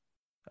side,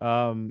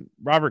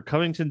 Robert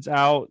Covington's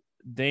out.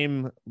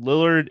 Dame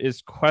Lillard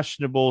is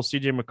questionable.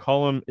 CJ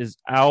McCollum is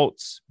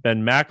out.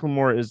 Ben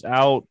McLemore is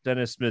out.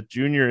 Dennis Smith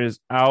Jr. is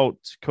out.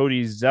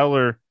 Cody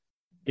Zeller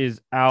is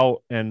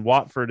out. And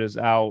Watford is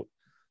out.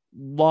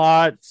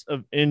 Lots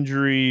of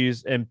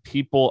injuries and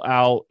people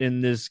out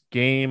in this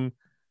game.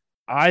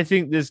 I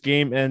think this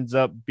game ends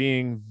up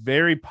being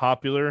very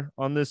popular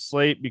on this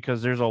slate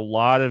because there's a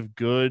lot of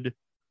good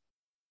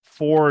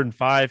 4 and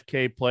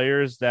 5K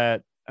players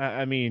that,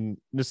 I mean,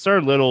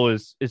 Nassir Little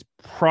is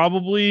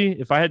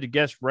probably, if I had to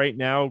guess right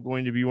now,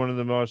 going to be one of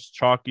the most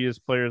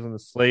chalkiest players on the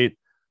slate.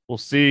 We'll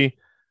see.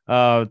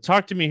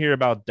 Talk to me here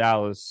about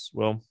Dallas,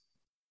 Will.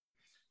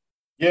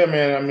 Yeah,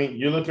 man. I mean,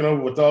 you're looking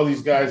over with all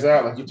these guys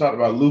out, like you talked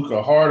about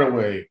Luka,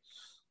 Hardaway,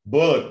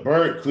 Bullock,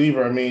 Burke,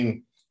 Cleaver. I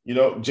mean,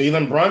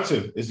 Jalen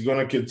Brunson is going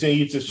to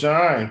continue to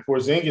shine.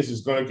 Porzingis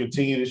is going to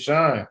continue to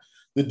shine.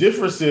 The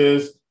difference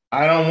is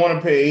I don't want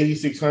to pay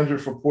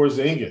 $8,600 for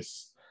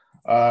Porzingis.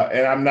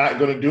 And I'm not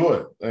going to do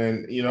it.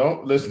 And,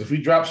 listen, if he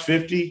drops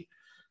 50,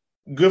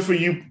 good for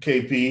you,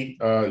 KP.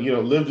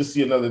 Live to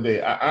see another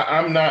day.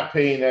 I'm not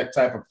paying that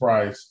type of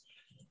price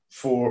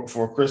for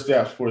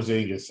Kristaps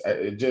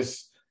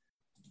Porzingis.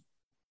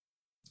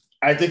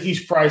 I think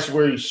he's priced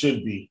where he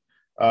should be.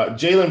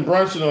 Jalen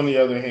Brunson, on the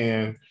other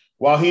hand,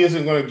 while he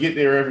isn't going to get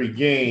there every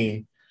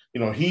game,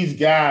 he's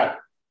got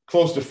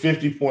close to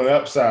 50-point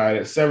upside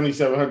at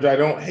 7,700. I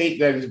don't hate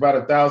that he's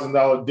about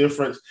 $1,000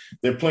 difference.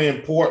 They're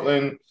playing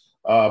Portland.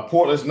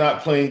 Portland's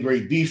not playing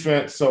great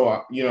defense, so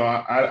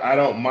I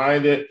don't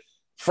mind it.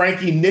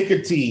 Frankie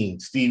Nicotine,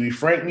 Stevie.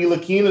 Frank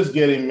Ntilikina's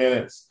getting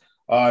minutes.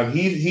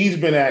 He's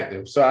been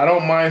active, so I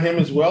don't mind him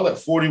as well at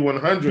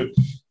 4,100,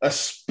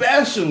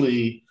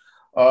 especially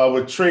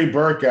with Trey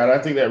Burke out. I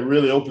think that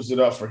really opens it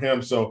up for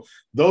him. So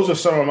those are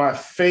some of my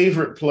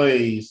favorite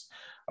plays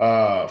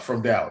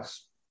from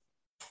Dallas.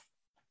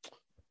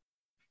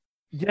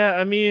 Yeah,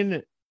 I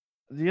mean,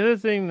 the other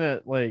thing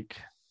that, like,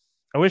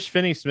 I wish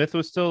Finney Smith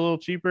was still a little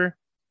cheaper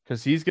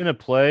because he's going to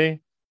play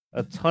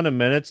a ton of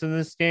minutes in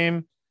this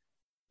game.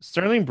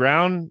 Sterling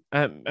Brown,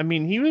 I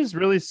mean, he was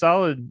really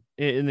solid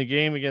in the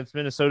game against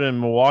Minnesota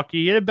and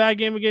Milwaukee. He had a bad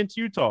game against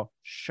Utah.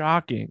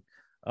 Shocking.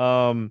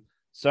 So,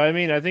 I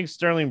mean, I think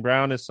Sterling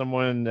Brown is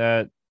someone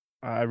that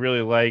I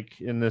really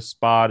like in this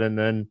spot. And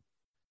then,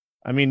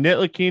 I mean,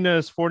 Ntilikina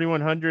is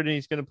 4,100 and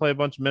he's going to play a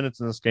bunch of minutes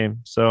in this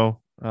game.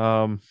 So,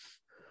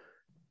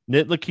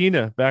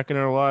 Ntilikina back in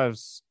our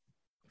lives.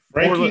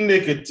 Frankie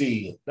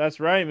Nicotine. That's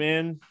right,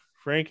 man.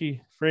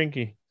 Frankie.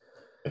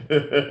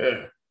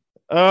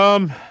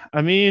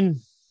 I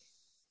mean,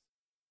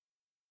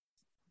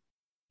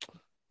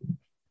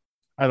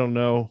 I don't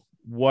know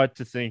what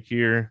to think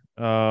here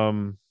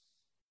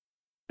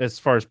as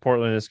far as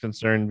Portland is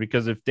concerned,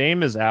 because if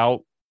Dame is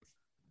out,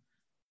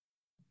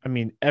 I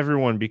mean,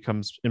 everyone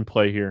becomes in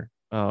play here.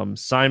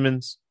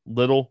 Simons,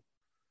 Little,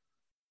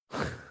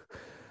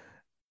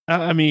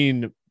 I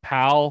mean,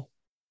 Powell,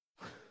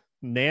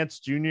 Nance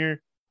Jr.,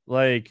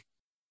 like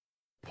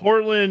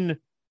Portland,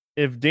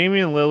 if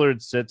Damian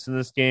Lillard sits in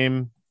this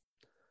game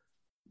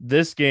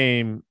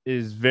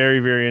is very,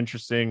 very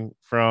interesting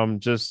from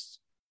just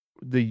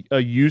a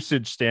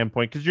usage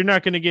standpoint, because you're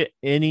not going to get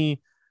any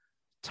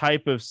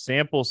type of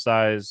sample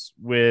size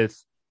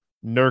with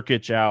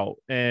Nurkic out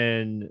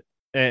and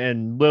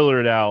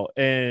Lillard out,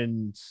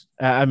 and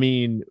I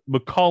mean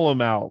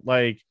McCollum out,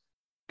 like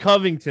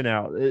Covington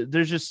out.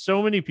 There's just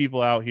so many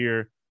people out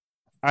here.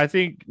 I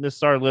think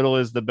Nassar Little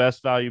is the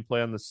best value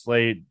play on the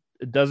slate.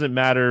 It doesn't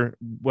matter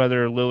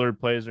whether Lillard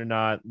plays or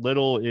not.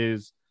 Little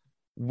is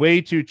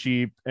way too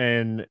cheap,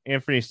 and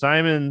Anthony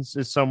Simons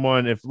is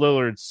someone, if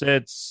Lillard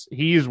sits,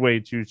 he's way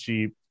too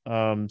cheap.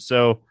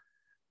 So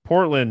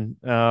Portland,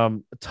 a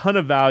ton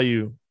of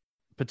value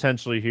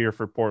potentially here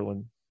for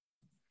Portland.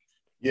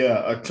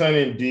 Yeah, a ton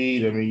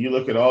indeed. I mean, you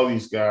look at all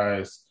these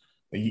guys,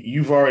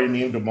 you've already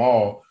named them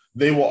all.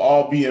 They will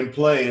all be in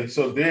play. And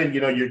so then,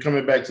 you're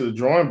coming back to the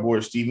drawing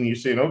board, Stephen. You're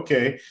saying,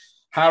 okay,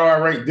 how do I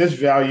rank this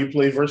value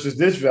play versus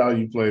this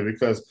value play?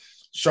 Because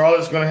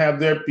Charlotte's going to have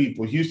their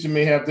people. Houston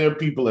may have their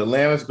people.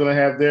 Atlanta's going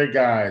to have their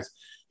guys.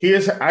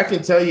 I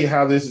can tell you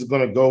how this is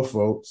going to go,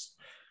 folks.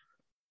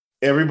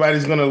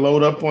 Everybody's going to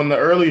load up on the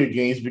earlier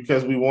games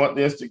because we want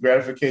the instant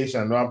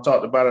gratification. I know I've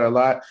talked about it a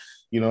lot.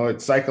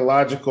 It's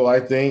psychological, I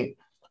think.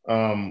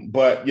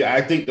 But, yeah,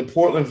 I think the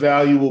Portland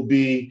value will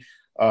be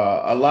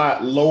a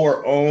lot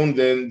lower owned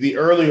than the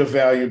earlier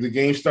value. The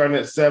game starting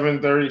at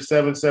 7:30,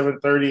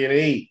 7:30, and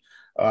 8.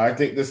 I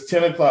think this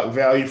 10 o'clock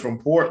value from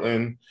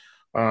Portland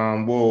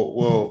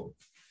will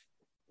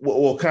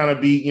kind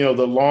of be,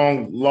 the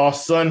long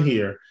lost son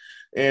here.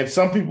 And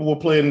some people will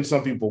play it and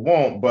some people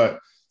won't. But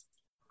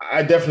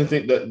I definitely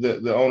think that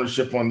the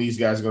ownership on these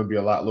guys is going to be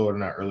a lot lower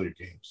than our earlier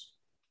games.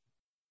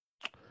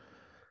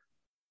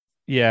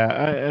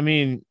 Yeah, I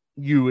mean,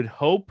 you would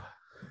hope.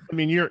 I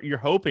mean, you're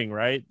hoping,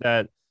 right,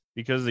 that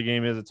because the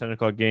game is a 10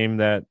 o'clock game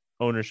that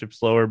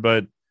ownership's lower.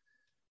 But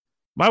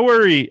my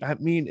worry, I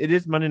mean, it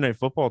is Monday Night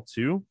Football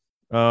too.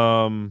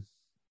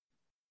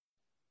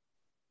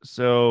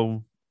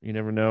 So you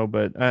never know.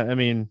 But, I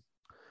mean,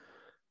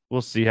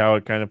 we'll see how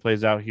it kind of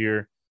plays out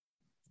here.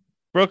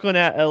 Brooklyn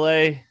at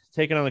LA,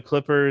 taking on the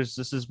Clippers.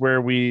 This is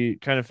where we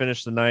kind of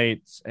finish the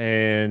night.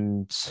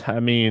 And, I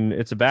mean,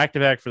 it's a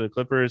back-to-back for the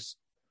Clippers.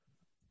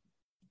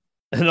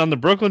 And on the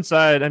Brooklyn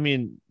side, I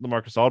mean,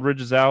 LaMarcus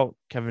Aldridge is out.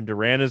 Kevin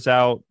Durant is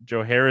out.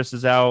 Joe Harris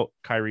is out.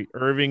 Kyrie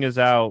Irving is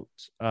out.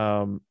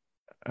 I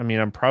mean,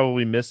 I'm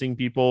probably missing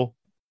people.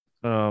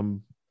 Paul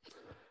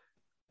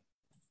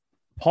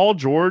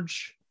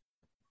George,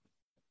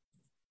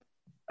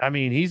 I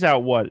mean, he's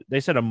out what? They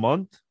said a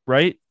month,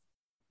 right?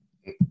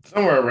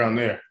 Somewhere around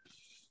there.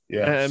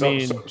 Yeah,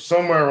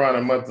 somewhere around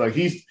a month. Like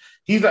he's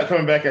not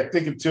coming back, I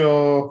think,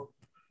 until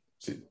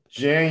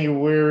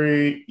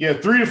January. Yeah,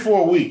 3 to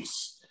 4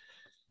 weeks.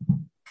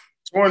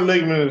 Torn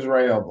ligament in his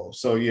right elbow.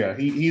 So, yeah,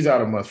 he's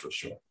out a month for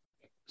sure.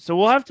 So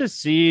we'll have to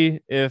see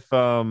if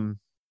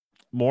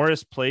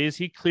Morris plays.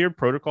 He cleared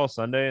protocol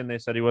Sunday, and they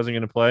said he wasn't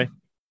going to play.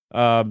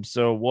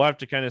 So we'll have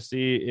to kind of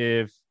see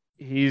if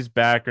he's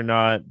back or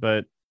not.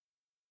 But,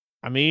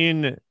 I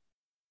mean,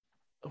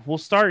 we'll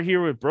start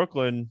here with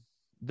Brooklyn.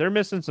 They're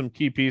missing some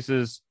key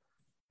pieces.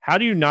 How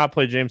do you not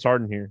play James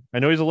Harden here? I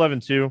know he's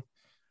 11-2.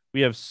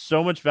 We have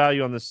so much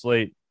value on this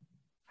slate.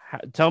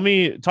 Talk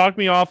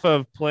me off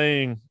of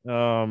playing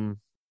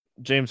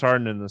James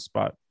Harden in this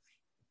spot.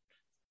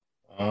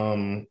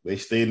 They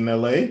stayed in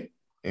LA.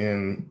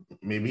 and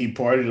maybe he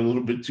partied a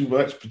little bit too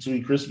much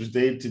between Christmas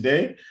Day and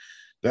today.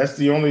 That's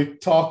the only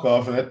talk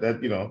of,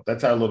 and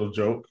that's our little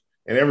joke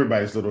and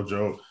everybody's little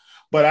joke.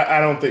 But I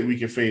don't think we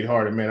can fade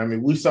Harden, man. I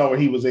mean, we saw what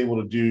he was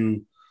able to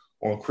do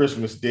on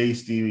Christmas Day,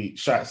 Stevie.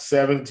 Shot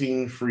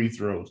 17 free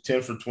throws,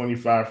 10 for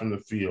 25 from the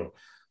field,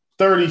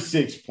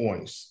 36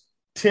 points,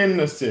 10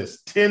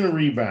 assists, 10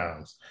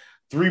 rebounds,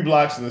 3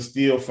 blocks and a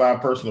steal,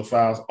 5 personal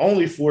fouls,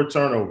 only 4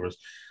 turnovers.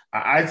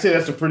 I'd say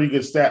that's a pretty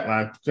good stat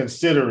line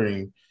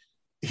considering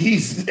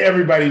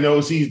everybody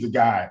knows he's the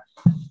guy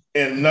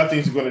and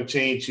nothing's going to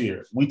change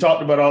here. We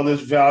talked about all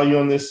this value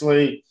on this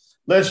slate.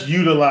 Let's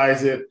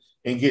utilize it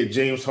and get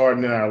James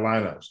Harden in our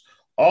lineups.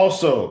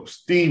 Also,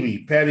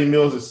 Stevie, Patty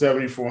Mills at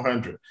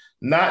 7,400.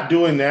 Not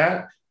doing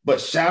that, but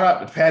shout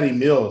out to Patty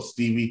Mills,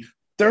 Stevie.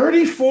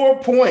 34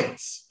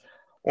 points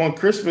on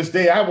Christmas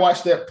Day. I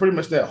watched that pretty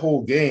much that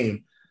whole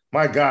game.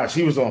 My gosh,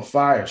 he was on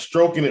fire,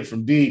 stroking it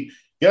from deep.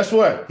 Guess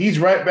what? He's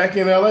right back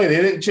in LA.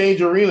 They didn't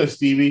change arena,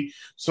 Stevie.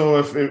 So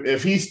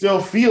if he's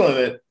still feeling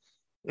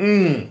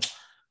it,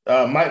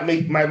 might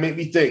make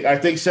me think. I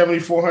think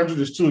 7,400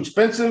 is too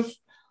expensive,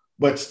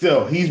 but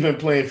still, he's been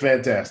playing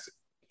fantastic.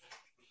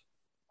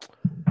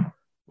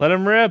 Let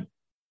him rip.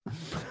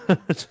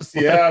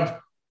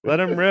 Let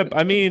him rip.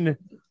 I mean,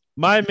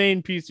 my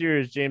main piece here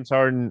is James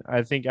Harden.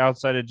 I think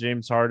outside of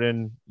James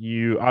Harden,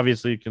 you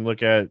obviously can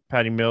look at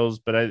Patty Mills,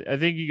 but I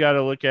think you got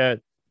to look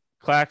at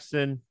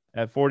Claxton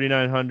at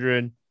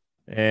 4,900.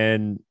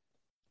 And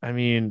I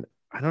mean,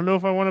 I don't know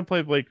if I want to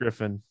play Blake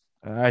Griffin.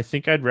 I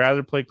think I'd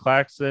rather play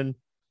Claxton,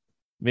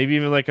 maybe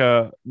even like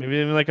a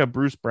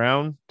Bruce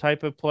Brown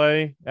type of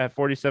play at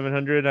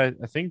 4,700. I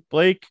think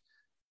Blake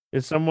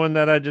is someone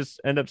that I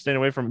just end up staying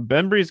away from.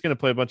 Bembry's going to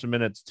play a bunch of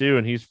minutes too,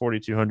 and he's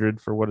 4,200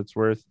 for what it's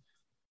worth.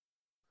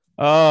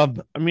 I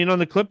mean, on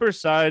the Clippers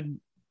side,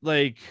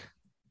 like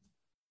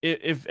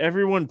if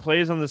everyone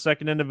plays on the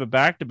second end of a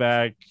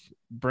back-to-back,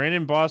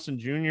 Brandon Boston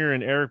Jr.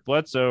 and Eric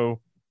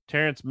Bledsoe,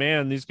 Terrence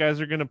Mann, these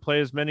guys are going to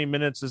play as many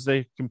minutes as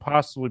they can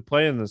possibly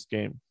play in this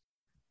game.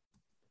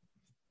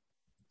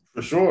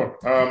 For sure.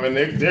 And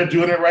they're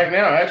doing it right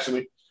now,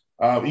 actually.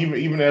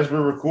 Even as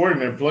we're recording,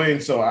 they're playing.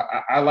 So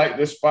I like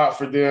this spot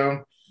for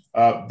them.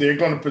 They're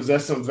going to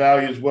possess some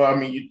value as well. I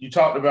mean, you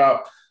talked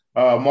about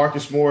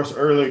Marcus Morris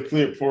earlier,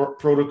 clear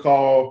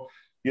protocol.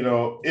 You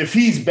know, if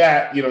he's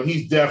back, you know,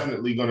 he's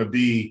definitely going to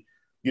be,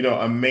 you know,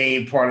 a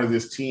main part of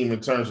this team in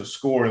terms of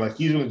scoring. Like,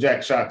 he's going to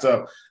jack shots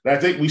up. And I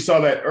think we saw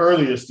that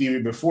earlier,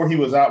 Stevie, before he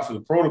was out for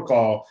the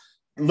protocol.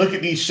 Look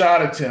at these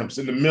shot attempts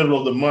in the middle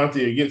of the month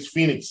here against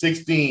Phoenix,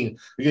 16,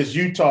 against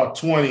Utah,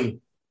 20,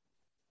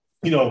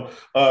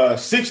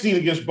 16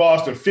 against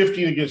Boston,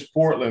 15 against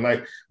Portland.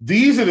 Like,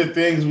 these are the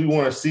things we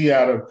want to see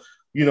out of,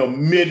 you know,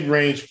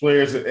 mid-range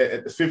players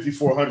at the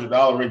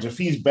 $5,400 range. If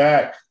he's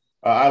back,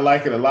 I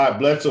like it a lot.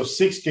 Bledsoe,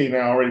 $6K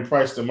now, already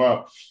priced him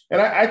up.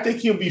 And I think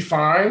he'll be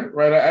fine,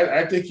 right?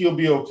 I think he'll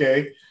be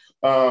okay.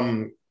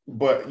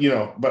 But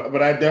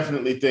I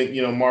definitely think,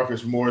 you know,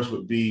 Marcus Morris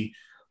would be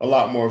a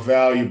lot more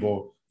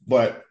valuable.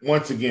 But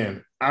once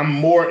again, I'm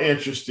more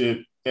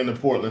interested in the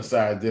Portland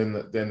side than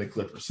the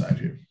Clippers side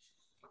here.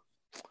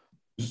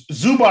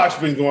 Zubac's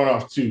been going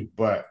off too,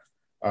 but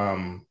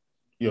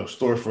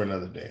story for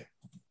another day.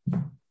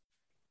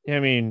 Yeah, I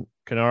mean,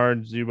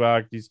 Kennard,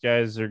 Zubac, these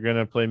guys are going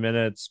to play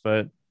minutes,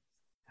 but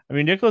I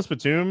mean, Nicholas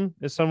Batum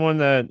is someone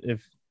that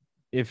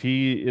if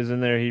he is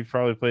in there, he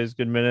probably plays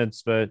good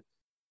minutes. But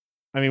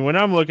I mean, when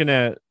I'm looking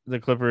at the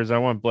Clippers, I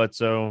want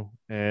Bledsoe,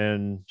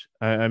 and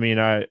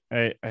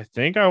I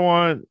think I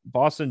want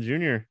Boston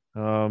Jr.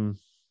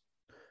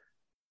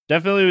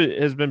 Definitely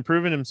has been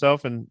proving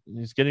himself, and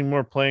he's getting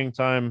more playing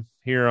time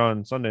here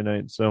on Sunday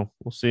night. So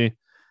we'll see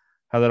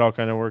how that all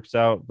kind of works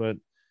out. But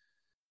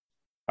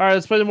all right,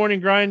 let's play the morning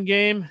grind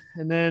game,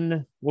 and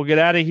then we'll get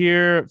out of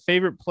here.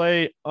 Favorite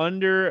play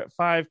under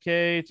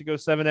 5K to go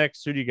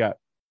 7X. Who do you got?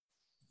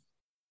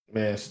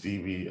 Man,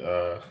 Stevie,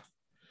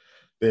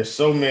 there's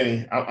so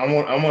many. I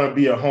want to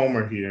be a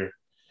homer here.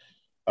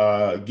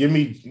 Give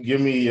me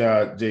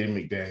Jaden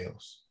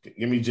McDaniels.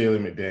 Give me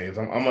Jalen McDaniels.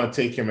 I'm going to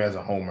take him as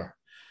a homer.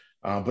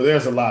 But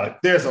there's a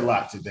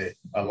lot today.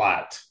 A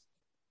lot.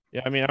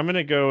 Yeah, I mean, I'm going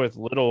to go with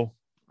Little.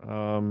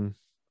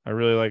 I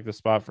really like the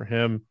spot for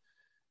him.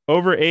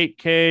 Over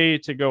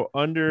 8K to go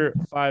under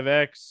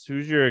 5X.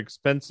 Who's your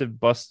expensive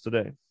bust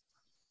today?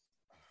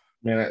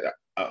 Man,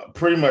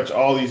 pretty much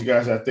all these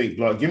guys, I think.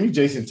 Give me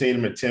Jason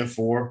Tatum at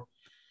 10-4.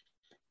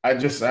 I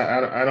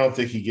don't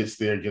think he gets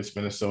there against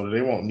Minnesota.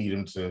 They won't need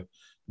him to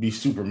be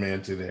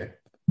Superman today.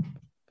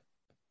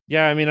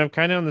 Yeah, I mean, I'm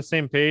kind of on the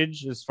same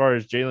page as far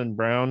as Jaylen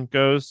Brown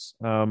goes.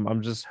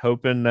 I'm just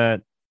hoping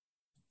that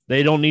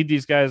they don't need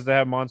these guys to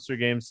have monster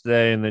games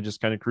today, and they just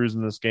kind of cruise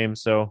in this game.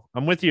 So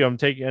I'm with you.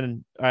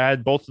 I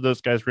had both of those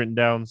guys written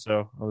down,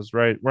 so I was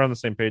right. We're on the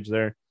same page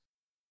there.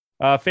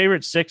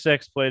 Favorite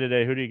 6X play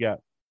today. Who do you got?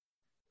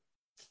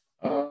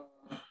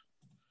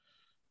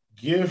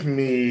 Give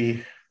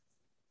me,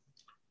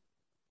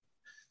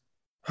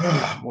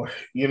 boy,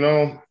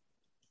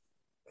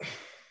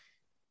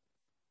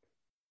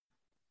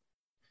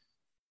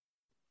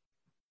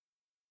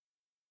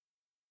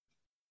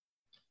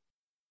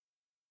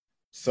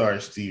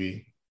 Sorry,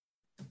 Stevie.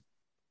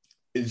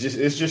 It's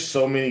just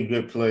so many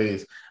good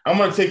plays. I'm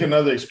gonna take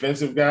another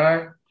expensive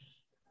guy.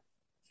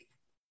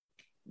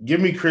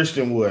 Give me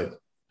Christian Wood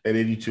at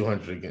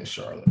 8,200 against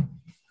Charlotte.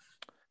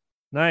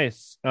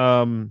 Nice.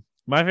 My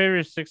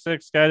favorite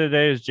 6'6" guy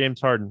today is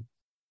James Harden.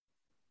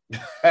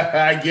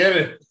 I get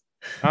it.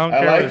 I don't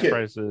care what his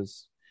price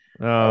is.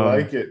 I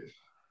like it.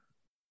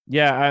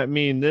 Yeah, I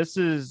mean, this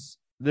is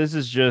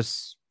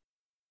just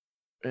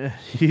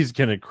he's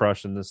gonna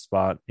crush in this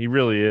spot. He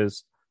really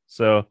is.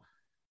 So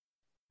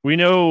we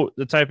know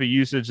the type of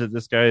usage that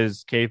this guy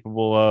is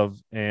capable of,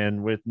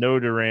 and with no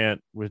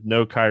Durant, with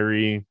no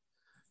Kyrie,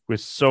 with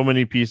so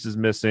many pieces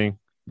missing,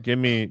 give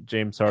me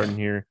James Harden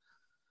here.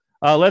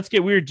 Let's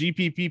get weird.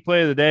 GPP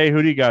play of the day.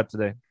 Who do you got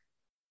today?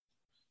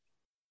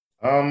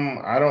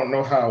 I don't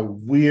know how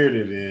weird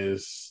it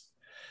is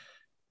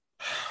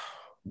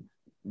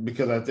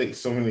because I think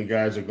so many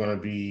guys are going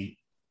to be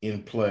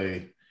in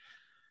play.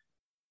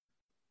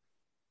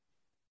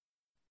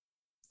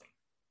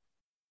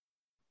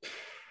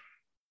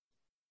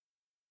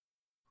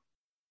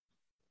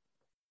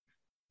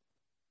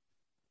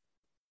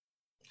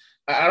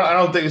 I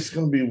don't think it's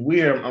going to be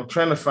weird. I'm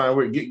trying to find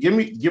where. Give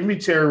me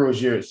Terry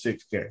Rozier at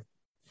 6K.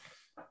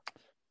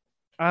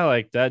 I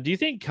like that. Do you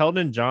think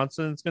Keldon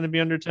Johnson is going to be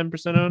under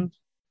 10% owned?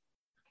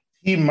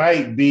 He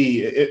might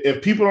be.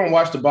 If people don't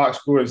watch the box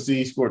score and see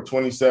he scored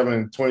 27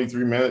 in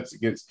 23 minutes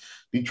against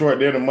Detroit,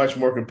 they're in a much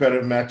more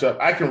competitive matchup.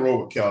 I can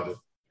roll with Keldon.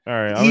 All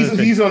right.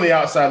 He's on the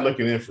outside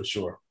looking in for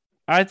sure.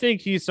 I think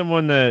he's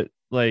someone that,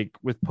 like,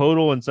 with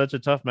Podol in such a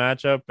tough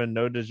matchup and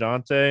no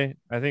DeJounte,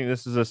 I think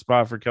this is a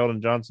spot for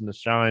Keldon Johnson to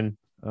shine.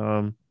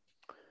 And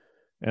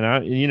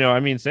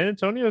San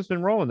Antonio's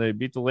been rolling. They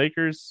beat the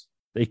Lakers.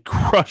 They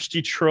crushed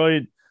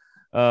Detroit.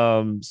 So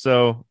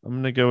I'm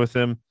going to go with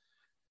him.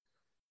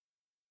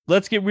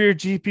 Let's get weird.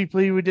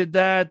 GPP. We did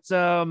that.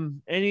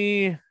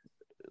 Any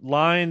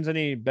lines,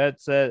 any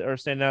bets that are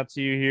standing out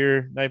to you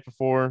here night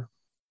before?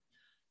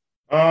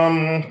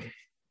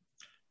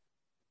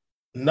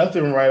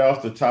 Nothing right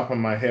off the top of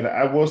my head.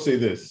 I will say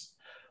this.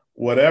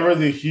 Whatever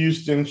the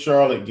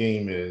Houston-Charlotte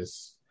game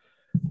is,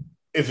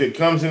 if it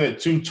comes in at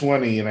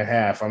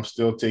 220.5, I'm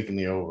still taking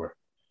the over.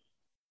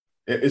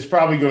 It's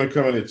probably going to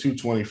come in at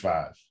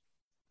 225.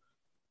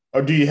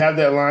 Or do you have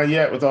that line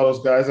yet with all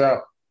those guys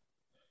out?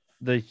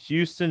 The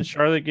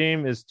Houston-Charlotte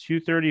game is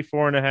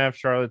 234.5.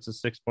 Charlotte's a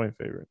 6-point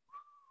favorite.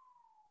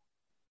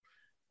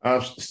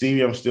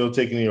 Stevie, I'm still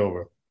taking the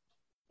over.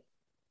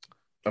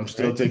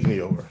 Taking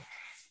the over.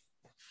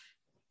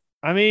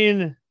 I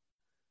mean,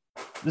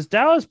 this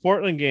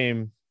Dallas-Portland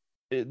game,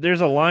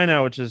 there's a line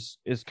out which is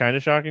kind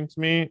of shocking to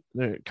me.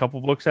 A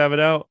couple books have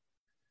it out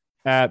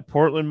at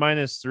Portland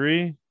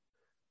 -3.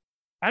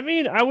 I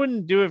mean, I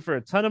wouldn't do it for a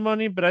ton of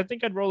money, but I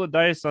think I'd roll the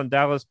dice on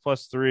Dallas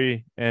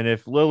 +3. And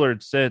if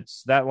Lillard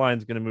sits, that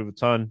line's going to move a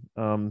ton.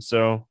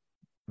 So,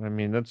 I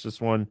mean, that's just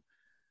one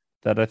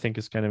that I think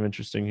is kind of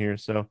interesting here.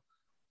 So,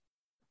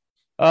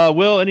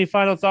 Will, any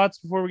final thoughts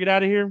before we get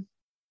out of here?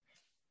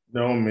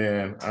 No,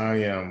 man,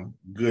 I am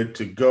good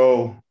to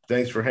go.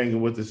 Thanks for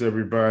hanging with us,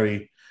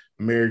 everybody.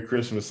 Merry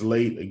Christmas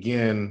late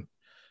again.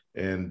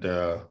 And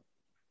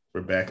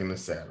we're back in the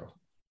saddle.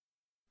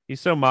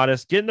 He's so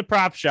modest. Get in the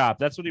prop shop.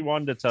 That's what he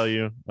wanted to tell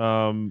you.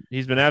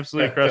 He's been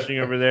absolutely crushing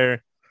over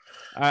there.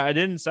 I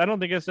don't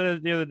think I said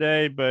it the other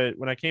day, but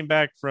when I came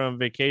back from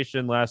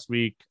vacation last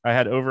week, I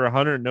had over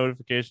 100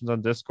 notifications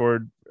on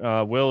Discord.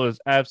 Will is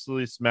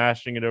absolutely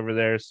smashing it over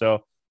there.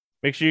 So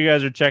make sure you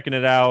guys are checking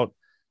it out.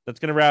 That's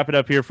going to wrap it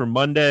up here for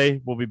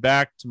Monday. We'll be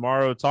back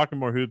tomorrow talking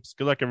more hoops.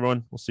 Good luck,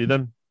 everyone. We'll see you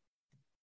then.